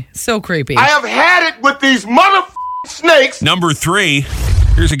see creepy. that. So creepy. I have had it with these snakes. Number 3,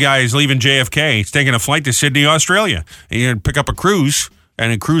 here's a guy who's leaving JFK. He's taking a flight to Sydney, Australia. He's going to pick up a cruise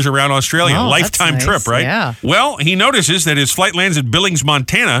and cruise around Australia. Oh, Lifetime that's trip, nice. right? Yeah. Well, he notices that his flight lands in Billings,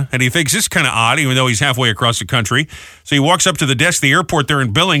 Montana, and he thinks this is kind of odd, even though he's halfway across the country. So he walks up to the desk of the airport there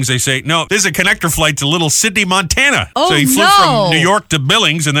in Billings. They say, no, this is a connector flight to Little Sydney, Montana. Oh, so he flew no. from New York to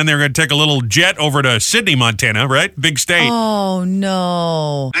Billings, and then they're going to take a little jet over to Sydney, Montana, right? Big state. Oh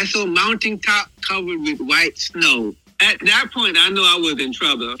no. I saw mountain top covered with white snow. At that point, I knew I was in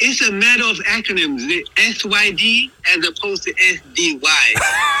trouble. It's a matter of acronyms, the SYD as opposed to SDY.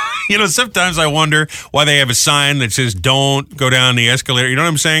 You know, sometimes I wonder why they have a sign that says don't go down the escalator. You know what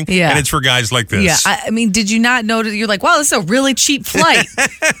I'm saying? Yeah. And it's for guys like this. Yeah, I mean, did you not notice? You're like, wow, this is a really cheap flight.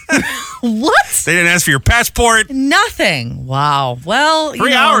 What? They didn't ask for your passport. Nothing. Wow. Well,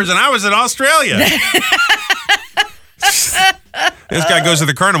 3 hours and I was in Australia. This guy goes to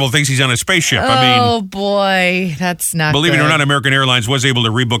the carnival, thinks he's on a spaceship. Oh, boy. That's not Believe it or good. not, American Airlines was able to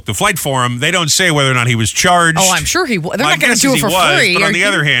rebook the flight for him. They don't say whether or not he was charged. Oh, I'm sure he was. They're My not going guess to do is it for he was, free. But on Are the you-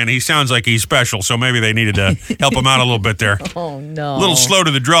 other hand, he sounds like he's special, so maybe they needed to help him out a little bit there. Oh, no. A little slow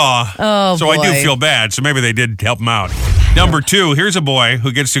to the draw. Oh, so I do boy. feel bad. So maybe they did help him out. Number 2, here's a boy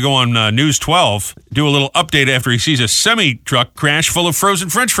who gets to go on News 12, do a little update after he sees a semi-truck crash full of frozen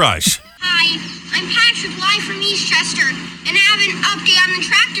French fries. Hi, I'm Patrick live from Eastchester, and I have an update on the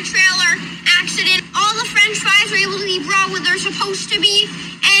tractor trailer accident. All the French fries were able to be brought where they're supposed to be,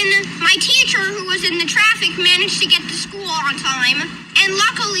 and my teacher, who was in the traffic, managed to get to school on time, and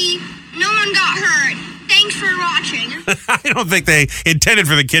luckily, no one got hurt. Thanks for watching. I don't think they intended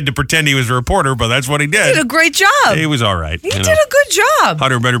for the kid to pretend he was a reporter, but that's what he He did. did a great job. He was all right. He did a good job.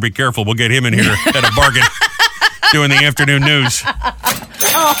 Hunter better be careful. We'll get him in here at a bargain doing the afternoon news.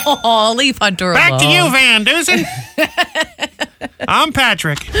 Oh, leave Hunter alone. Van Dusen. I'm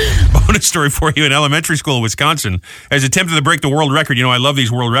Patrick. Bonus story for you. In elementary school in Wisconsin has attempted to break the world record. You know, I love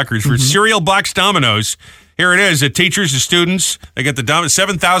these world records for cereal box dominoes. Here it is. The teachers, the students, they get the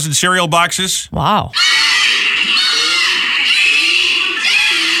 7,000 cereal boxes. Wow.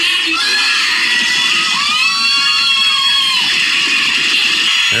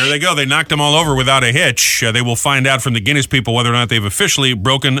 There they go. They knocked them all over without a hitch. They will find out from the Guinness people whether or not they've officially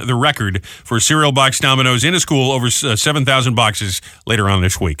broken the record for cereal box dominoes in a school over 7,000 boxes later on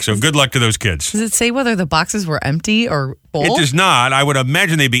this week. So good luck to those kids. Does it say whether the boxes were empty or full? It does not. I would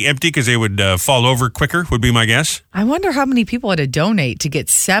imagine they'd be empty because they would fall over quicker, would be my guess. I wonder how many people had to donate to get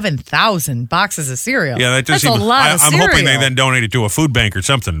 7,000 boxes of cereal. Yeah, that does That's seem. a lot of I'm cereal. hoping they then donate it to a food bank or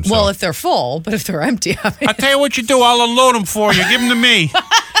something. So. Well, if they're full, but if they're empty, I mean, I'll tell you what you do. I'll unload them for you. Give them to me.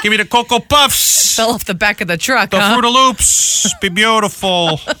 Give me the Cocoa Puffs. fell off the back of the truck, The huh? Fruit of Loops. Be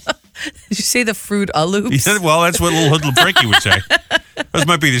beautiful. Did you say the Fruit Loops? Yeah, well, that's what little Hoodlum Frankie would say. Those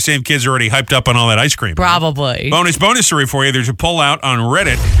might be the same kids already hyped up on all that ice cream. Probably. Bonus story for you. There's a poll out on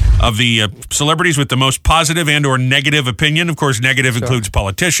Reddit of the celebrities with the most positive and or negative opinion. Of course, negative includes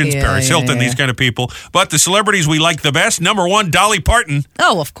politicians, Yeah, Paris yeah, Hilton, yeah. these kind of people. But the celebrities we like the best, number 1, Dolly Parton.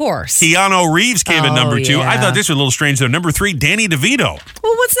 Oh, of course. Keanu Reeves came in Oh, number 2. I yeah. thought this was a little strange, though. Number 3, Danny DeVito.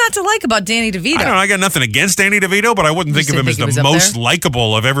 Well, what's not to like about Danny DeVito? I don't know. I got nothing against Danny DeVito, but I wouldn't think just of him as didn't think he the was up most there?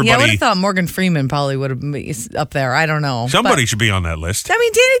 likable of Yeah, I would everybody. have thought Morgan Freeman probably would have been up there. I don't know. Somebody But, should be on that list. I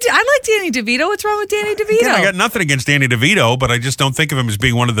mean, I like Danny DeVito. What's wrong with Danny DeVito? Yeah, I got nothing against Danny DeVito, but I just don't think of him as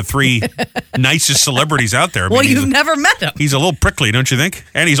being one of the 3 nicest celebrities out there. I mean, well, he's you've never met him. He's a little prickly, don't you think?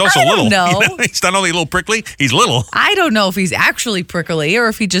 And he's also I don't little. know. He's not only a little prickly, he's little. I don't know if he's actually prickly or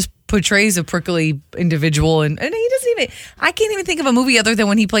if he just portrays a prickly individual. And he doesn't even, I can't even think of a movie other than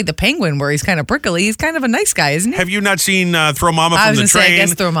when he played the Penguin where he's kind of prickly. He's kind of a nice guy, isn't he? Have you not seen Throw Mama I from was the gonna Train? say, I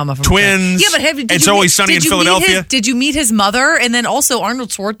guess Throw Mama from the Twins. Train. Yeah, but did It's you Always meet- Sunny in did you meet Philadelphia. did you meet his mother and then also Arnold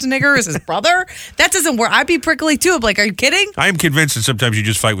Schwarzenegger is his brother? That doesn't work. I'd be prickly too. I'm like, are you kidding? I am convinced that sometimes you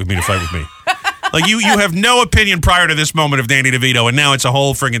just fight with me to fight with me. Like you have no opinion prior to this moment of Danny DeVito, and now it's a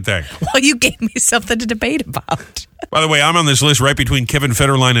whole friggin' thing. Well, you gave me something to debate about. By the way, I'm on this list right between Kevin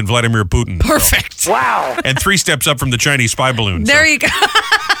Federline and Vladimir Putin. So. Perfect. Wow. And 3 steps up from the Chinese spy balloon. There you go.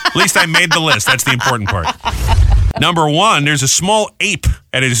 At least I made the list. That's the important part. Number 1, there's a small ape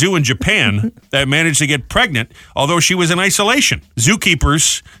at a zoo in Japan that managed to get pregnant, although she was in isolation.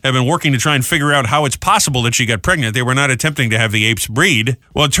 Zookeepers have been working to try and figure out how it's possible that she got pregnant. They were not attempting to have the apes breed.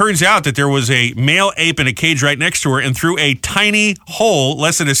 Well, it turns out that there was a male ape in a cage right next to her, and through a tiny hole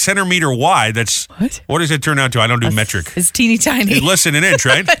less than a centimeter wide, that's... What does it turn out to? I don't do metric. It's teeny tiny. Less than an inch,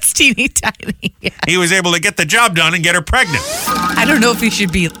 right? It's teeny tiny. Yeah. He was able to get the job done and get her pregnant. I don't know if he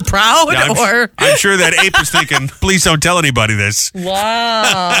should be proud Yeah, or. I'm sure that ape is thinking, please don't tell anybody this. Wow.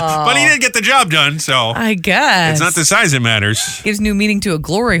 But he did get the job done, so I guess. it's not the size that matters. Gives new meaning to a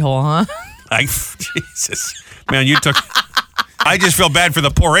glory hole, huh? Jesus. Man, you took... I just feel bad for the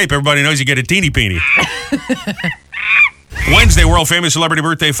poor ape. Everybody knows you get a teeny peeny. Wednesday, world famous celebrity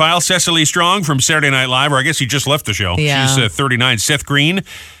birthday file. Cecily Strong from Saturday Night Live, or I guess he just left the show. Yeah. She's 39. Seth Green.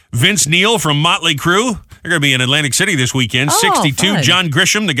 Vince Neil from Motley Crue. They're going to be in Atlantic City this weekend. Oh, 62. fun. John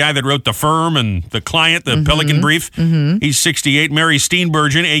Grisham, the guy that wrote The Firm and The Client, the Pelican Brief. He's 68. Mary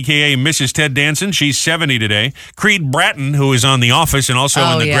Steenburgen, a.k.a. Mrs. Ted Danson. She's 70 today. Creed Bratton, who is on The Office and also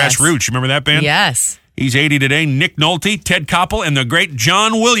Oh, in the yes. Grassroots. Remember that band? Yes. He's 80 today. Nick Nolte, Ted Koppel, and the great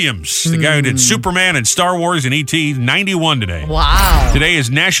John Williams, the guy who did Superman and Star Wars and E.T., 91 today. Wow. Today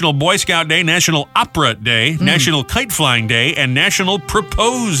is National Boy Scout Day, National Opera Day, National Kite Flying Day, and National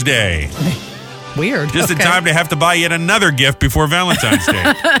Propose Day. Weird. Just in Okay. time to have to buy yet another gift before Valentine's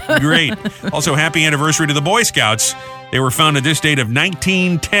Day. Great. Also, happy anniversary to the Boy Scouts. They were founded this date of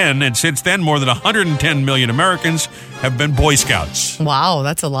 1910, and since then, more than 110 million Americans have been Boy Scouts. Wow,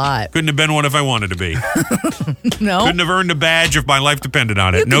 that's a lot. Couldn't have been one if I wanted to be. No. Couldn't have earned a badge if my life depended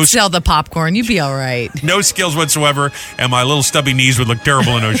on it. You could sell the popcorn. You'd be all right. No skills whatsoever, and my little stubby knees would look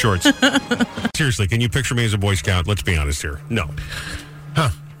terrible in those shorts. Seriously, can you picture me as a Boy Scout? Let's be honest here. No.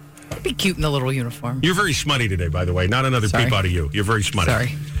 It'd be cute in the little uniform. You're very smutty today, by the way. Not another Sorry. peep out of you. You're very smutty.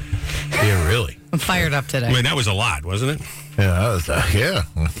 Sorry. Yeah, really. I'm fired up today. I mean, that was a lot, wasn't it? Yeah, that was, yeah.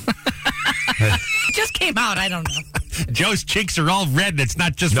 It just came out. I don't know. Joe's cheeks are all red. It's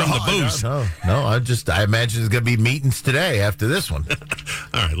not just from the booze. No. I imagine there's going to be meetings today after this one.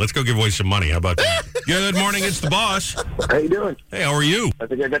 All right, let's go give away some money. How about that? Good morning. It's the boss. How you doing? Hey, how are you? I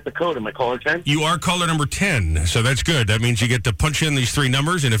think I got the code. Am I caller 10? You are caller number 10, so that's good. That means you get to punch in these 3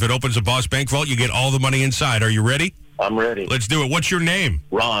 numbers, and if it opens a Boss Bank vault, you get all the money inside. Are you ready? I'm ready. Let's do it. What's your name?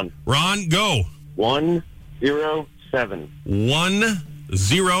 Ron. Ron, go. 107.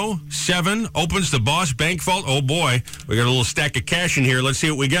 107 opens the Boss Bank vault. Oh boy, we got a little stack of cash in here. Let's see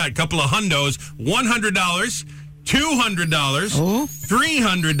what we got. A couple of hundos. $100, $200,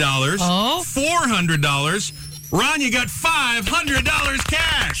 $300, $400. Ron, you got $500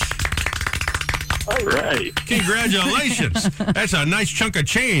 cash. All right. Congratulations. That's a nice chunk of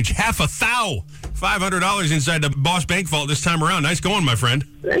change. Half a thou. $500 inside the Boss Bank vault this time around. Nice going, my friend.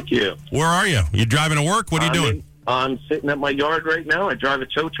 Thank you. Where are you? You driving to work? What are you doing? I'm sitting at my yard right now. I drive a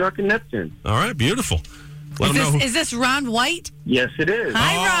tow truck in Neptune. All right, beautiful. Let Is him know. this, is this Ron White? Yes, it is.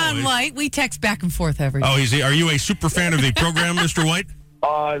 Hi, Ron he's- White. We text back and forth every day. Oh, are you a super fan of the program, Mr. White?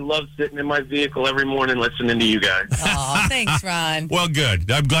 I love sitting in my vehicle every morning listening to you guys. Oh, thanks, Ron. Well, good.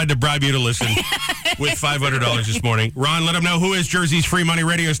 I'm glad to bribe you to listen with $500 this morning. Ron, let him know who is Jersey's free money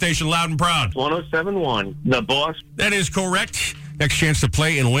radio station, loud and proud. 1071. The boss. That is correct. Next chance to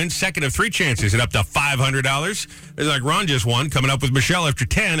play and win. Second of 3 chances at up to $500. It's like Ron just won. Coming up with Michelle after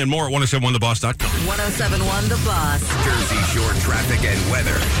 10 and more at 1071theboss.com. 1071 The Boss. Jersey Shore traffic and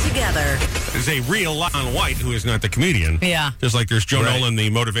weather. Together. There's a real Ron White who is not the comedian. Yeah. Just like there's Joe Nolan, the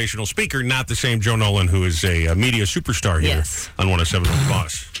motivational speaker, not the same Joe Nolan who is a media superstar here Yes. on 1071 The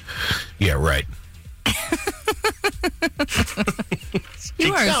Boss. Yeah, right.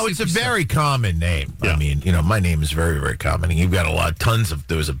 You are No, it's a very common name. Yeah. I mean, my name is very, very common. You've got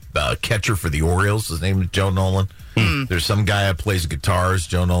there was a catcher for the Orioles. His name is Joe Nolan. There's some guy that plays guitars,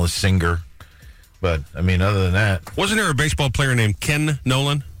 Joe Nolan, singer. But, I mean, other than that. Wasn't there a baseball player named Ken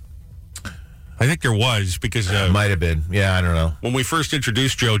Nolan? I think there was because Might have been. Yeah, I don't know. when we first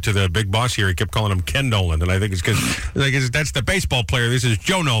introduced Joe to the big boss here, he kept calling him Ken Nolan. And I think it's because that's the baseball player. This is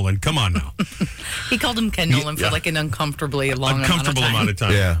Joe Nolan. Come on now. He called him Ken Nolan for like an uncomfortably long Uncomfortable amount of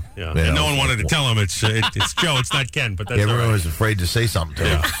time. Yeah. And no one wanted to tell him it's Joe. It's not Ken, but that's all Everyone right. was afraid to say something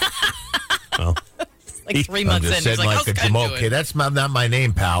to him. Well, Like 3 I months in, just he's said like, like how's a Ken okay, doing? that's not my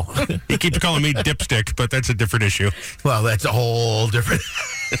name, pal. he keeps calling me Dipstick, but that's a different issue. Well, that's a whole different.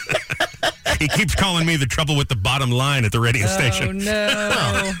 He keeps calling me the trouble with the bottom line at the radio Oh, station,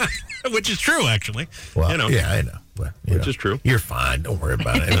 no. which is true, actually. Well, yeah, I know. Well, Which is true. You're fine. Don't worry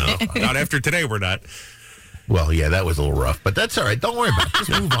about it. No, not after today, we're not. Well, yeah, that was a little rough, but that's all right. Don't worry about it. Just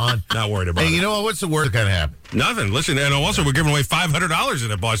move on. Not worried about Hey, it. you know what? What's the worst that can happen? Nothing. Listen, and also we're giving away $500 in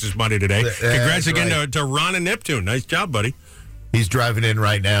the boss's money today. Congrats again right. to Ron and Neptune. Nice job, buddy. He's driving in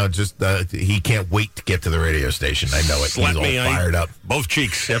right now. Just he can't wait to get to the radio station. I know it. Slap He's me, all fired up. Both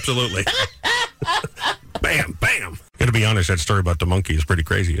cheeks, absolutely. Bam, bam. Gotta be honest, that story about the monkey is pretty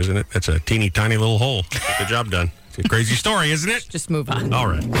crazy, isn't it? That's a teeny tiny little hole. Good job done. It's a crazy story, isn't it? Just move on. All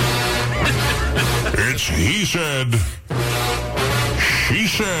right. It's He Said, She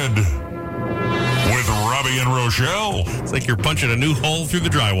Said with Robbie and Rochelle. It's like you're punching a new hole through the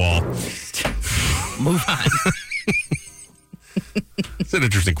drywall. Move on. It's an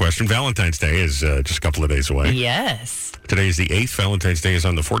interesting question. Valentine's Day is just a couple of days away. Yes. Today is the 8th. Valentine's Day is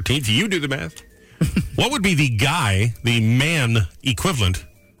on the 14th. You do the math. What would be the man equivalent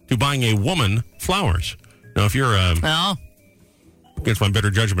to buying a woman flowers? Now, if you're, Well, against my better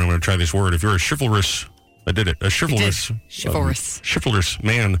judgment, I'm going to try this word. If you're a chivalrous, I did it, a chivalrous. Chivalrous. Chivalrous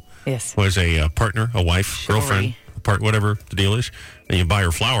man Yes. who has a partner, a wife, girlfriend, whatever the deal is, and you buy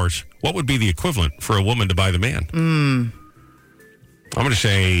her flowers, what would be the equivalent for a woman to buy the man? I'm going to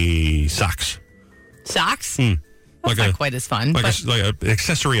say socks. Socks? Like That's not quite as fun. Like but an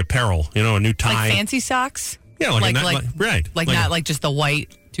accessory apparel, a new tie. like fancy socks? Yeah, right. Like not like just the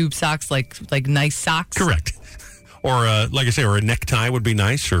white tube socks, like nice socks? Correct. Or, like I say, or a necktie would be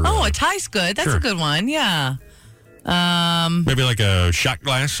nice. Or Oh, a tie's good. That's sure. a good one. Yeah. maybe like a shot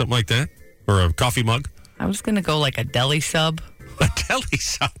glass, something like that. or a coffee mug? I was going to go like a deli sub. A deli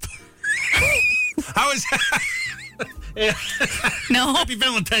sub? How is that? No. Happy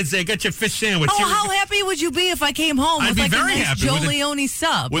Valentine's Day. I got you a fish sandwich. Oh, how happy would you be if I came home I'd with be like very a nice happy Joe with a- Leone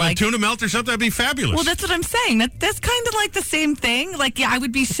sub? With a tuna melt or something, that'd be fabulous. Well, that's what I'm saying. That's kind of like the same thing. Like, yeah, I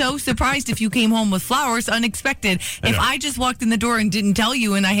would be so surprised if you came home with flowers unexpected. If I just walked in the door and didn't tell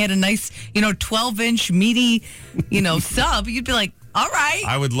you and I had a nice, 12-inch meaty, sub, you'd be like, all right.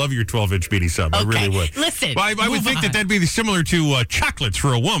 I would love your 12-inch meaty sub. I really would. Listen, Well, I would think move on. that'd be similar to chocolates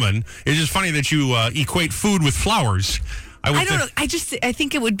for a woman. It's just funny that you equate food with flowers. I don't know. I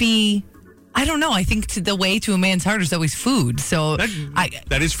think it would be, I don't know. I think the way to a man's heart is always food. So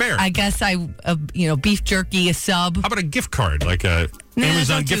that is fair. I guess beef jerky, a sub. How about a gift card, like a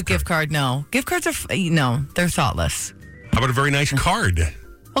Amazon gift card? No, gift cards are they're thoughtless. How about a very nice card?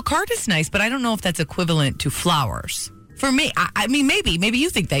 Well, card is nice, but I don't know if that's equivalent to flowers. For me, I mean, maybe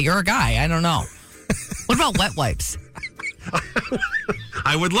you think that. You're a guy. I don't know. What about wet wipes?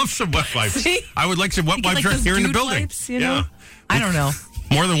 I would love some wet wipes. See? I would like some wet wipes right here in the building. Wipes, Yeah. I don't know.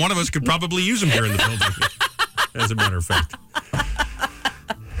 More than one of us could probably use them here in the building, as a matter of fact.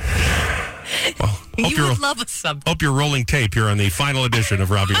 Well, You would love a sub. Hope you're rolling tape here on the final edition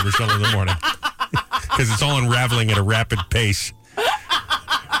of Robbie and Rochelle in the morning. Because it's all unraveling at a rapid pace.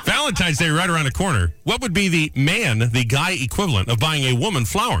 Valentine's Day right around the corner. What would be the guy equivalent of buying a woman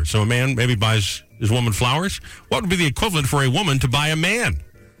flowers? So a man maybe buys his woman flowers. What would be the equivalent for a woman to buy a man?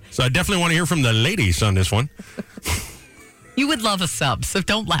 So I definitely want to hear from the ladies on this one. You would love a sub, so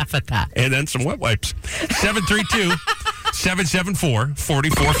don't laugh at that. And then some wet wipes.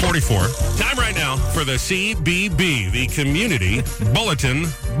 732-774-4444. Time right now for the CBB, the Community Bulletin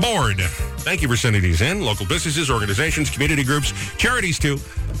Board. Thank you for sending these in. Local businesses, organizations, community groups, charities too.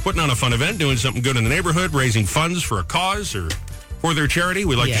 Putting on a fun event, doing something good in the neighborhood, raising funds for a cause or for their charity.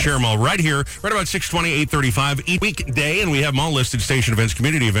 We like to share them all right here, right about 6:20, 8:35 each weekday, and we have them all listed, station events,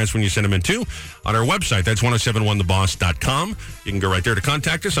 community events, when you send them in too, on our website. That's 1071theboss.com. You can go right there to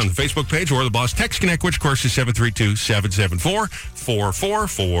contact us on the Facebook page or the Boss Text Connect, which of course is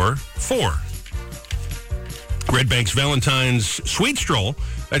 732-774-4444. Red Bank's Valentine's Sweet Stroll.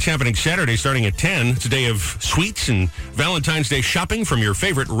 That's happening Saturday starting at 10. It's a day of sweets and Valentine's Day shopping from your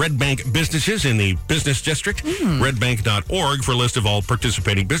favorite Red Bank businesses in the business district. Redbank.org for a list of all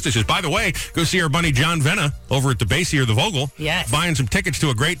participating businesses. By the way, go see our buddy John Venna over at the Basie or the Vogel. Yes. Buying some tickets to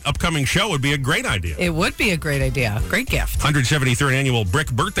a great upcoming show would be a great idea. It would be a great idea. Great gift. 173rd Annual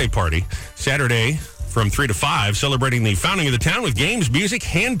Brick Birthday Party, Saturday from 3 to 5, celebrating the founding of the town with games, music,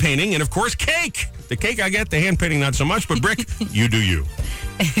 hand painting, and of course, cake. The cake I get, the hand painting not so much, but Brick, you do you.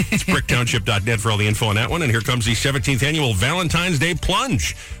 It's bricktownship.net for all the info on that one. And here comes the 17th Annual Valentine's Day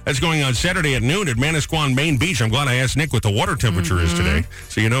Plunge. That's going on Saturday at noon at Manasquan Main Beach. I'm glad I asked Nick what the water temperature is today.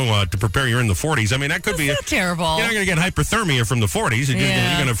 So you know to prepare, you're in the 40s. I mean, that could be not terrible. You're not going to get hypothermia from the 40s. You're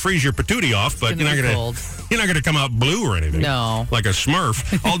going to freeze your patootie off, but you're not going to come out blue or anything. No. Like a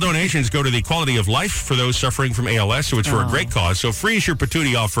Smurf. All donations go to the Quality of Life for those suffering from ALS, so it's for a great cause. So freeze your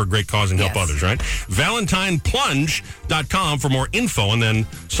patootie off for a great cause and help others, right? ValentinePlunge.com for more info, and then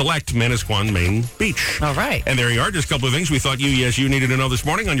select Manasquan Main Beach. All right. And there you are. Just a couple of things we thought you needed to know this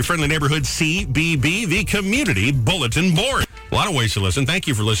morning on your friendly neighborhood CBB, the Community Bulletin Board. A lot of ways to listen. Thank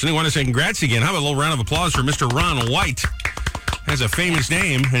you for listening. I want to say congrats again. How about a little round of applause for Mr. Ron White? Has a famous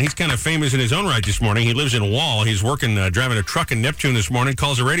name, and he's kind of famous in his own right this morning. He lives in Wall. He's working, driving a truck in Neptune this morning,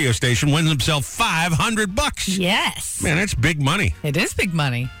 calls a radio station, wins himself $500. Yes. Man, that's big money. It is big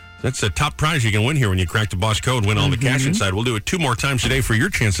money. That's the top prize you can win here when you crack the boss code, win all the cash inside. We'll do it 2 more times today for your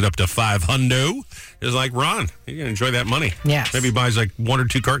chance at up to $500. It's like Ron. You're going to enjoy that money. Yes. Maybe he buys like 1 or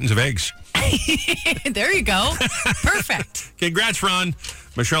 2 cartons of eggs. There you go. Perfect. Congrats, Ron.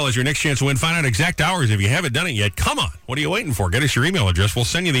 Michelle is your next chance to win. Find out exact hours if you haven't done it yet. Come on. What are you waiting for? Get us your email address. We'll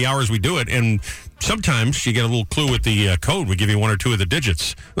send you the hours we do it. And sometimes you get a little clue with the code. We give you 1 or 2 of the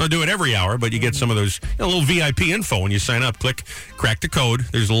digits. We'll do it every hour, but you get some of those little VIP info when you sign up. Click, crack the code.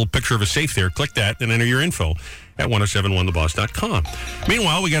 There's a little picture of a safe there. Click that and enter your info at 1071theboss.com.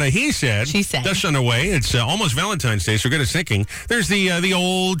 Meanwhile, we got a he said. She said. That's underway. It's almost Valentine's Day, so get us thinking. There's the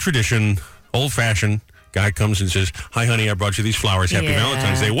old tradition, old-fashioned. Guy comes and says, "Hi, honey, I brought you these flowers. Happy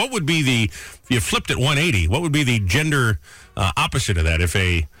Valentine's Day." What would be if you flipped it 180, what would be the gender opposite of that? If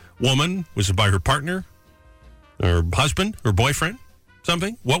a woman was by her partner or husband or boyfriend,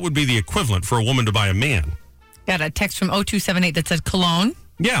 something, what would be the equivalent for a woman to buy a man? Got a text from 0278 that says cologne.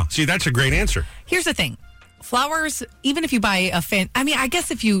 Yeah, see, that's a great answer. Here's the thing. Flowers, even if you buy I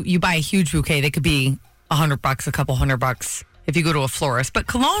guess if you buy a huge bouquet, they could be $100, a couple $100 if you go to a florist. But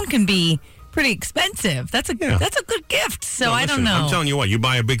cologne can be pretty expensive. That's a good gift. So Well, I listen, don't know. I'm telling you what, you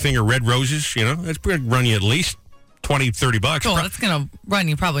buy a big thing of red roses, it's going to run you at least $20-$30. Well, that's going to run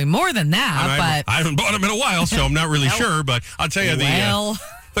you probably more than that. I haven't bought them in a while, so I'm not really sure. But I'll tell you,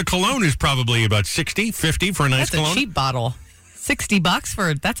 the cologne is probably about $60-$50 for a nice cologne. That's a cheap bottle.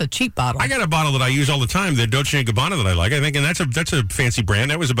 $60 that's a cheap bottle. I got a bottle that I use all the time, the Dolce & Gabbana that I like. I think, and that's a fancy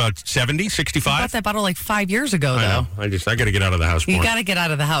brand. That was about $70-$65. I bought that bottle like 5 years ago, though. I know. I got to get out of the house more. You got to get out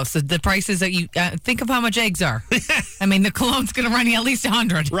of the house. The prices that you think of how much eggs are. I mean, the cologne's going to run you at least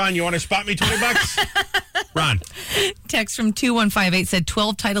 $100. Ron, you want to spot me $20? Ron. Text from 2158 said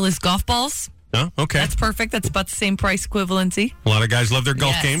 12 Titleist golf balls. Oh, okay. That's perfect. That's about the same price equivalency. A lot of guys love their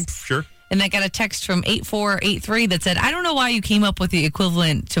golf game. Sure. And I got a text from 8483 that said, I don't know why you came up with the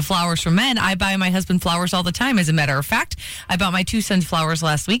equivalent to flowers for men. I buy my husband flowers all the time. As a matter of fact, I bought my 2 sons flowers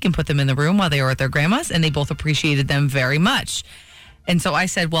last week and put them in the room while they were at their grandma's, and they both appreciated them very much. And so I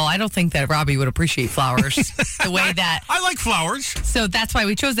said, well, I don't think that Robbie would appreciate flowers the way that... I like flowers. So that's why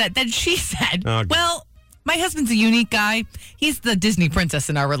we chose that. Then she said, okay. Well, my husband's a unique guy. He's the Disney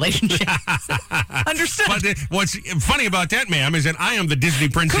princess in our relationship. Understood. But what's funny about that, ma'am, is that I am the Disney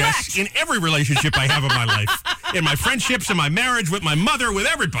princess in every relationship I have in my life. In my friendships, in my marriage, with my mother, with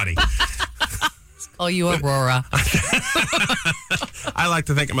everybody. Oh, you Aurora. I like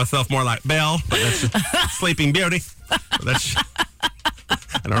to think of myself more like Belle, but that's Sleeping Beauty. That's...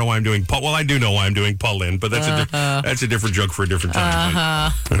 I don't know why I'm doing Paul. Well, I do know why I'm doing Paul Lynn, but that's a different joke for a different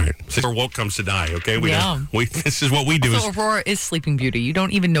time. All right. So woke comes to die, okay? This is what we do. So Aurora is Sleeping Beauty. You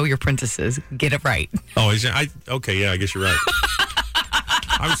don't even know your princesses. Get it right. Oh, is it? Okay, yeah, I guess you're right.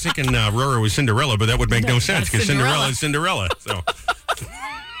 I was thinking Aurora was Cinderella, but that would make no sense because Cinderella is Cinderella. So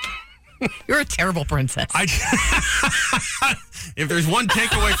you're a terrible princess. If there's one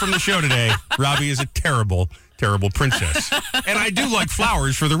takeaway from the show today, Robbie is a terrible princess. And I do like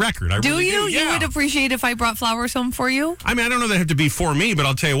flowers, for the record. Do you? Yeah. You would appreciate if I brought flowers home for you? I mean, I don't know that they have to be for me, but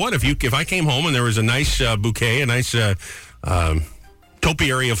I'll tell you what, if I came home and there was a nice bouquet, a nice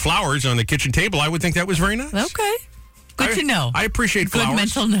topiary of flowers on the kitchen table, I would think that was very nice. Okay. Good to know. I appreciate flowers. Good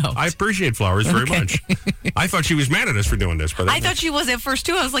mental note. I appreciate flowers very much. I thought she was mad at us for doing this. But I thought she was at first,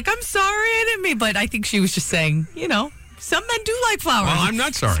 too. I was like, I'm sorry, I didn't mean, but I think she was just saying, some men do like flowers. Well, I'm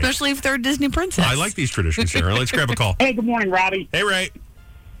not sorry. Especially if they're a Disney princess. I like these traditions, Sarah. Let's grab a call. Hey, good morning, Robbie. Hey, Ray.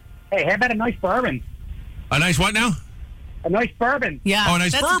 Hey, how about a nice bourbon? A nice what now? A nice bourbon. Yeah. Oh, a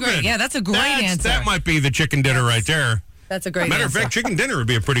nice bourbon. Great. Yeah, that's a great answer. That might be the chicken dinner right there. That's a great Matter answer. of fact, chicken dinner would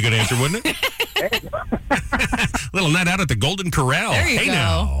be a pretty good answer, wouldn't it? Little night out at the Golden Corral. There you go.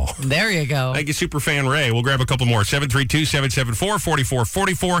 Now. There you go. Thank you, Superfan Ray. We'll grab a couple more.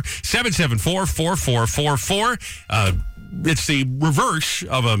 732-774-4444. 774-4444. It's the reverse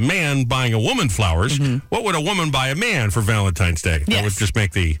of a man buying a woman flowers. Mm-hmm. What would a woman buy a man for Valentine's Day? That would just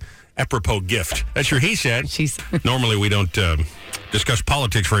make the apropos gift. That's your he said. Normally we don't discuss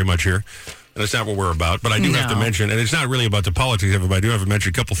politics very much here. And that's not what we're about. But I do have to mention, and it's not really about the politics of it, but I do have to mention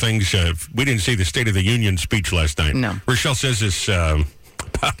a couple things. We didn't see the State of the Union speech last night. No. Rochelle says this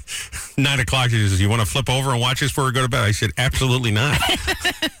about 9 o'clock. She says, you want to flip over and watch this before we go to bed? I said, absolutely not.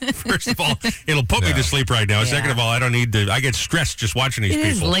 First of all, it'll put me to sleep right now. Second of all, I don't need to. I get stressed just watching these people.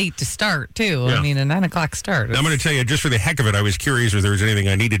 It is late to start, too. Yeah. I mean, a 9 o'clock start. I'm going to tell you, just for the heck of it, I was curious if there was anything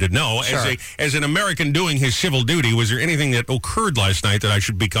I needed to know. Sure. As an American doing his civil duty, was there anything that occurred last night that I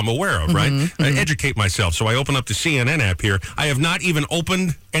should become aware of, right? Educate myself. So I open up the CNN app here. I have not even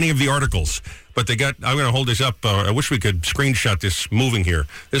opened any of the articles. But I'm going to hold this up. I wish we could screenshot this moving here.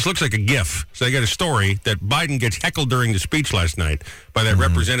 This looks like a GIF. So they got a story that Biden gets heckled during the speech last night by that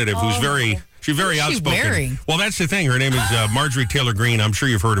representative who's very outspoken. Wearing? Well, that's the thing. Her name is Marjorie Taylor Greene. I'm sure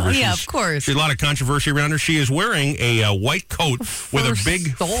you've heard of her. Yeah, of course. She's a lot of controversy around her. She is wearing a white coat with a big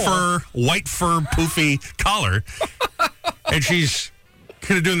white fur poofy collar. And she's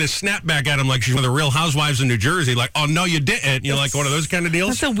kind of doing this snapback at him like she's one of the Real Housewives in New Jersey. Like, oh, no, you didn't. You know, like one of those kind of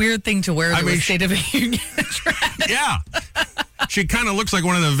deals. That's a weird thing to wear to a State of the Union address. Yeah. She kind of looks like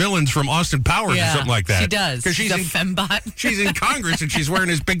one of the villains from Austin Powers or something like that. She does. Because she's a fembot. She's in Congress and she's wearing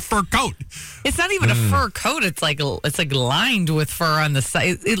this big fur coat. It's not even a fur coat. It's like lined with fur on the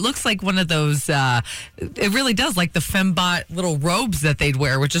side. It looks like one of those. It really does, like the fembot little robes that they'd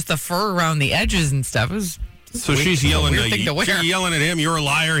wear with just the fur around the edges and stuff. It's So she's yelling, Weird thing to wear. she's yelling at him, you're a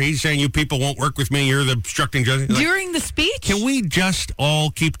liar. He's saying you people won't work with me. You're the obstructing justice. Like, During the speech? can we just all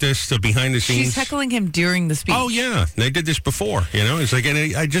keep this to behind the scenes? She's heckling him during the speech. Oh, yeah. They did this before, It's like,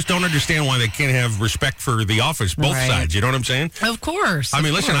 and I just don't understand why they can't have respect for the office, both Right. sides. You know what I'm saying? Of course. I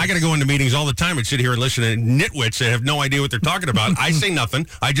mean, listen, I got to go into meetings all the time and sit here and listen to nitwits that have no idea what they're talking about. I say nothing.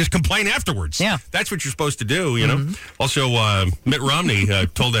 I just complain afterwards. Yeah. That's what you're supposed to do, Also, Mitt Romney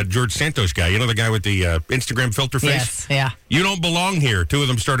told that George Santos guy, the guy with the Instagram filter face? Yes, yeah. You don't belong here. Two of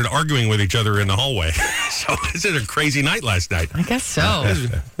them started arguing with each other in the hallway. So this is a crazy night last night. I guess so.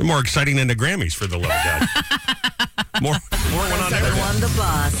 More exciting than the Grammys for the little guy. More went on there. 7-1 The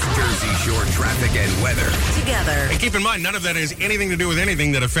Boss. Jersey Shore traffic and weather. Together. And keep in mind, none of that has anything to do with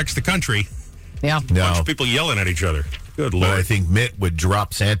anything that affects the country. Yeah. A bunch of people yelling at each other. Good But Lord. I think Mitt would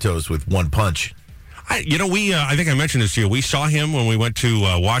drop Santos with one punch. I think I mentioned this to you. We saw him when we went to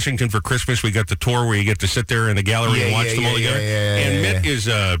Washington for Christmas. We got the tour where you get to sit there in the gallery and watch them all together. And Mitt is,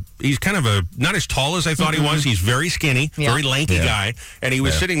 he's kind of not as tall as I thought he was. He's very skinny, very lanky guy. And he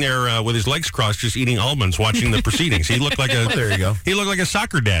was sitting there with his legs crossed, just eating almonds, watching the proceedings. He looked like there you go. He looked like a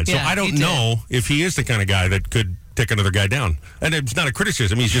soccer dad. So Yeah, I don't he did. know if he is the kind of guy that could take another guy down. And it's not a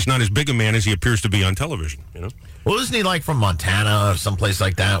criticism. He's just not as big a man as he appears to be on television, Well, isn't he like from Montana or someplace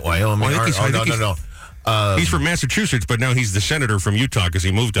like that? Wyoming? Well, I think he's- No. He's from Massachusetts, but now he's the senator from Utah because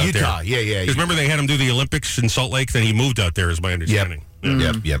he moved out there. Utah, yeah. Because remember they had him do the Olympics in Salt Lake, then he moved out there, is my understanding.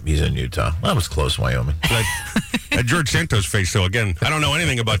 Yep. He's in Utah. That was close, Wyoming. That George Santos face, though, again, I don't know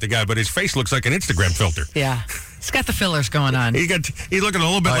anything about the guy, but his face looks like an Instagram filter. Yeah. He's got the fillers going on. He's looking a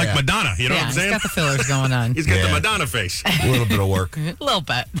little bit like yeah. Madonna, you know what I'm He's saying? got the fillers going on. He's got the Yeah. Madonna face. A little bit of work. A little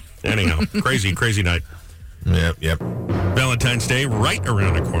bit. Anyhow, crazy night. Yep. Valentine's Day right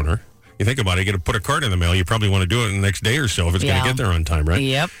around the corner. You think about it, you got to put a card in the mail. You probably want to do it in the next day or so if it's going to get there on time, right?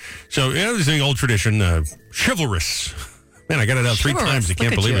 Yep. So, this is the old tradition, chivalrous. Man, I got it out three Chivalrous, times. I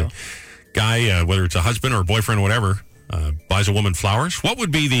can't look at believe you. it. Guy, whether it's a husband or a boyfriend or whatever, buys a woman flowers. What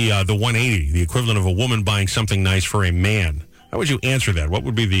would be the 180, the equivalent of a woman buying something nice for a man? How would you answer that? What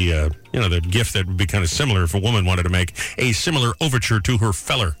would be the the gift that would be kind of similar if a woman wanted to make a similar overture to her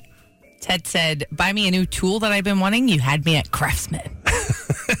feller? Ted said, buy me a new tool that I've been wanting. You had me at Craftsman.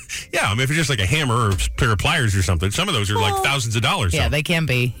 Yeah, I mean, if it's just like a hammer or a pair of pliers or something, some of those are like thousands of dollars. Yeah, so. they can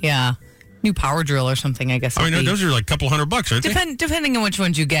be. Yeah. New power drill or something, I guess. I mean, would be. those are like a couple $100, aren't they? Depending on which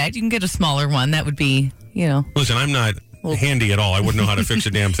ones you get. You can get a smaller one. That would be, Listen, I'm not handy at all. I wouldn't know how to fix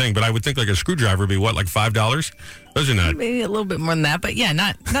a damn thing, but I would think like a screwdriver would be what, like $5? Those are not. maybe a little bit more than that. But yeah,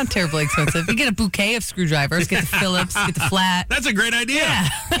 not terribly expensive. You get a bouquet of screwdrivers, get the Phillips, get the flat. That's a great idea. Yeah.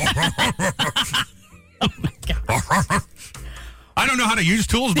 Oh my God. I don't know how to use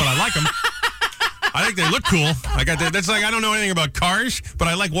tools, but I like them. I think they look cool. I got that. That's like, I don't know anything about cars, but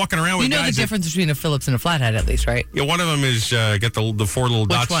I like walking around with You know guys. the difference between a Phillips and a flathead, at least, right? Yeah, one of them is got the four little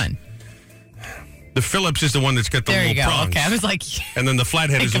dots. Which one? The Phillips is the one that's got the There little you go. prongs. Okay, I was like, And then the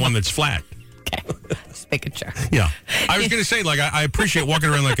flathead is the one that's flat. okay, just making sure. Yeah. I was going to say, like, I appreciate walking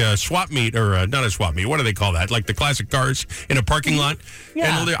around like a swap meet or not a swap meet. What do they call that? Like the classic cars in a parking lot.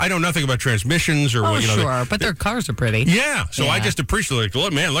 Yeah. And I know nothing about transmissions or Oh, what, sure, but their cars are pretty. Yeah. So I just appreciate, like,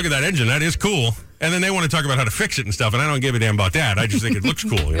 look, man, look at that engine. That is cool. And then they want to talk about how to fix it and stuff, and I don't give a damn about that. I just think it looks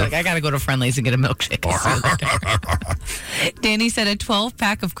cool. You know? Like, I got to go to Friendly's and get a milkshake. Danny said a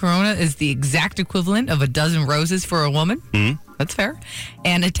 12-pack of Corona is the exact equivalent of a dozen roses for a woman. Mm-hmm. That's fair.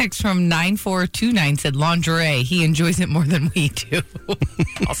 And a text from 9429 said lingerie. He enjoys it more than we do.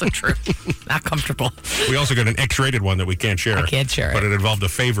 Also true. Not comfortable. We also got an X-rated one that we can't share. I can't share But it involved a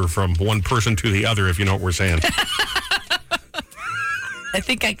favor from one person to the other, if you know what we're saying. I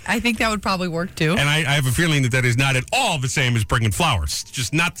think that would probably work too. And I have a feeling that is not at all the same as bringing flowers. It's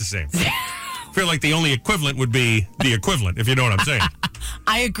just not the same. I feel like the only equivalent would be the equivalent, if you know what I'm saying.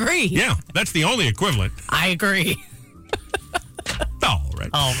 I agree. Yeah, that's the only equivalent. I agree. All right.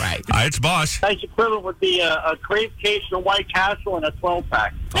 All right. It's Boss. Nice equivalent would be a Crave case of White Castle and a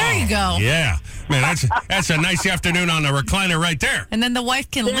 12-pack. There you go. Yeah. Man, that's a nice afternoon on the recliner right there. And then the wife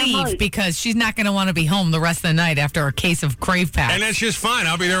can Damn leave right. because she's not going to want to be home the rest of the night after a case of Crave Pack. And that's just fine.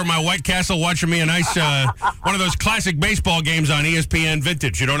 I'll be there with my White Castle watching me a nice, one of those classic baseball games on ESPN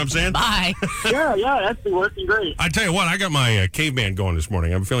Vintage. You know what I'm saying? Bye. Yeah, that'd be working great. I tell you what, I got my caveman going this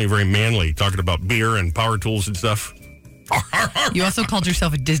morning. I'm feeling very manly, talking about beer and power tools and stuff. You also called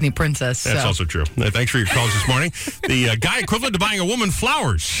yourself a Disney princess. That's so. also true. Thanks for your calls this morning. The guy equivalent to buying a woman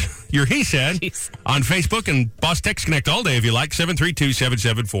flowers. Your He Said Jeez. on Facebook and Boss Text Connect all day if you like.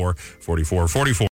 732-774-4444.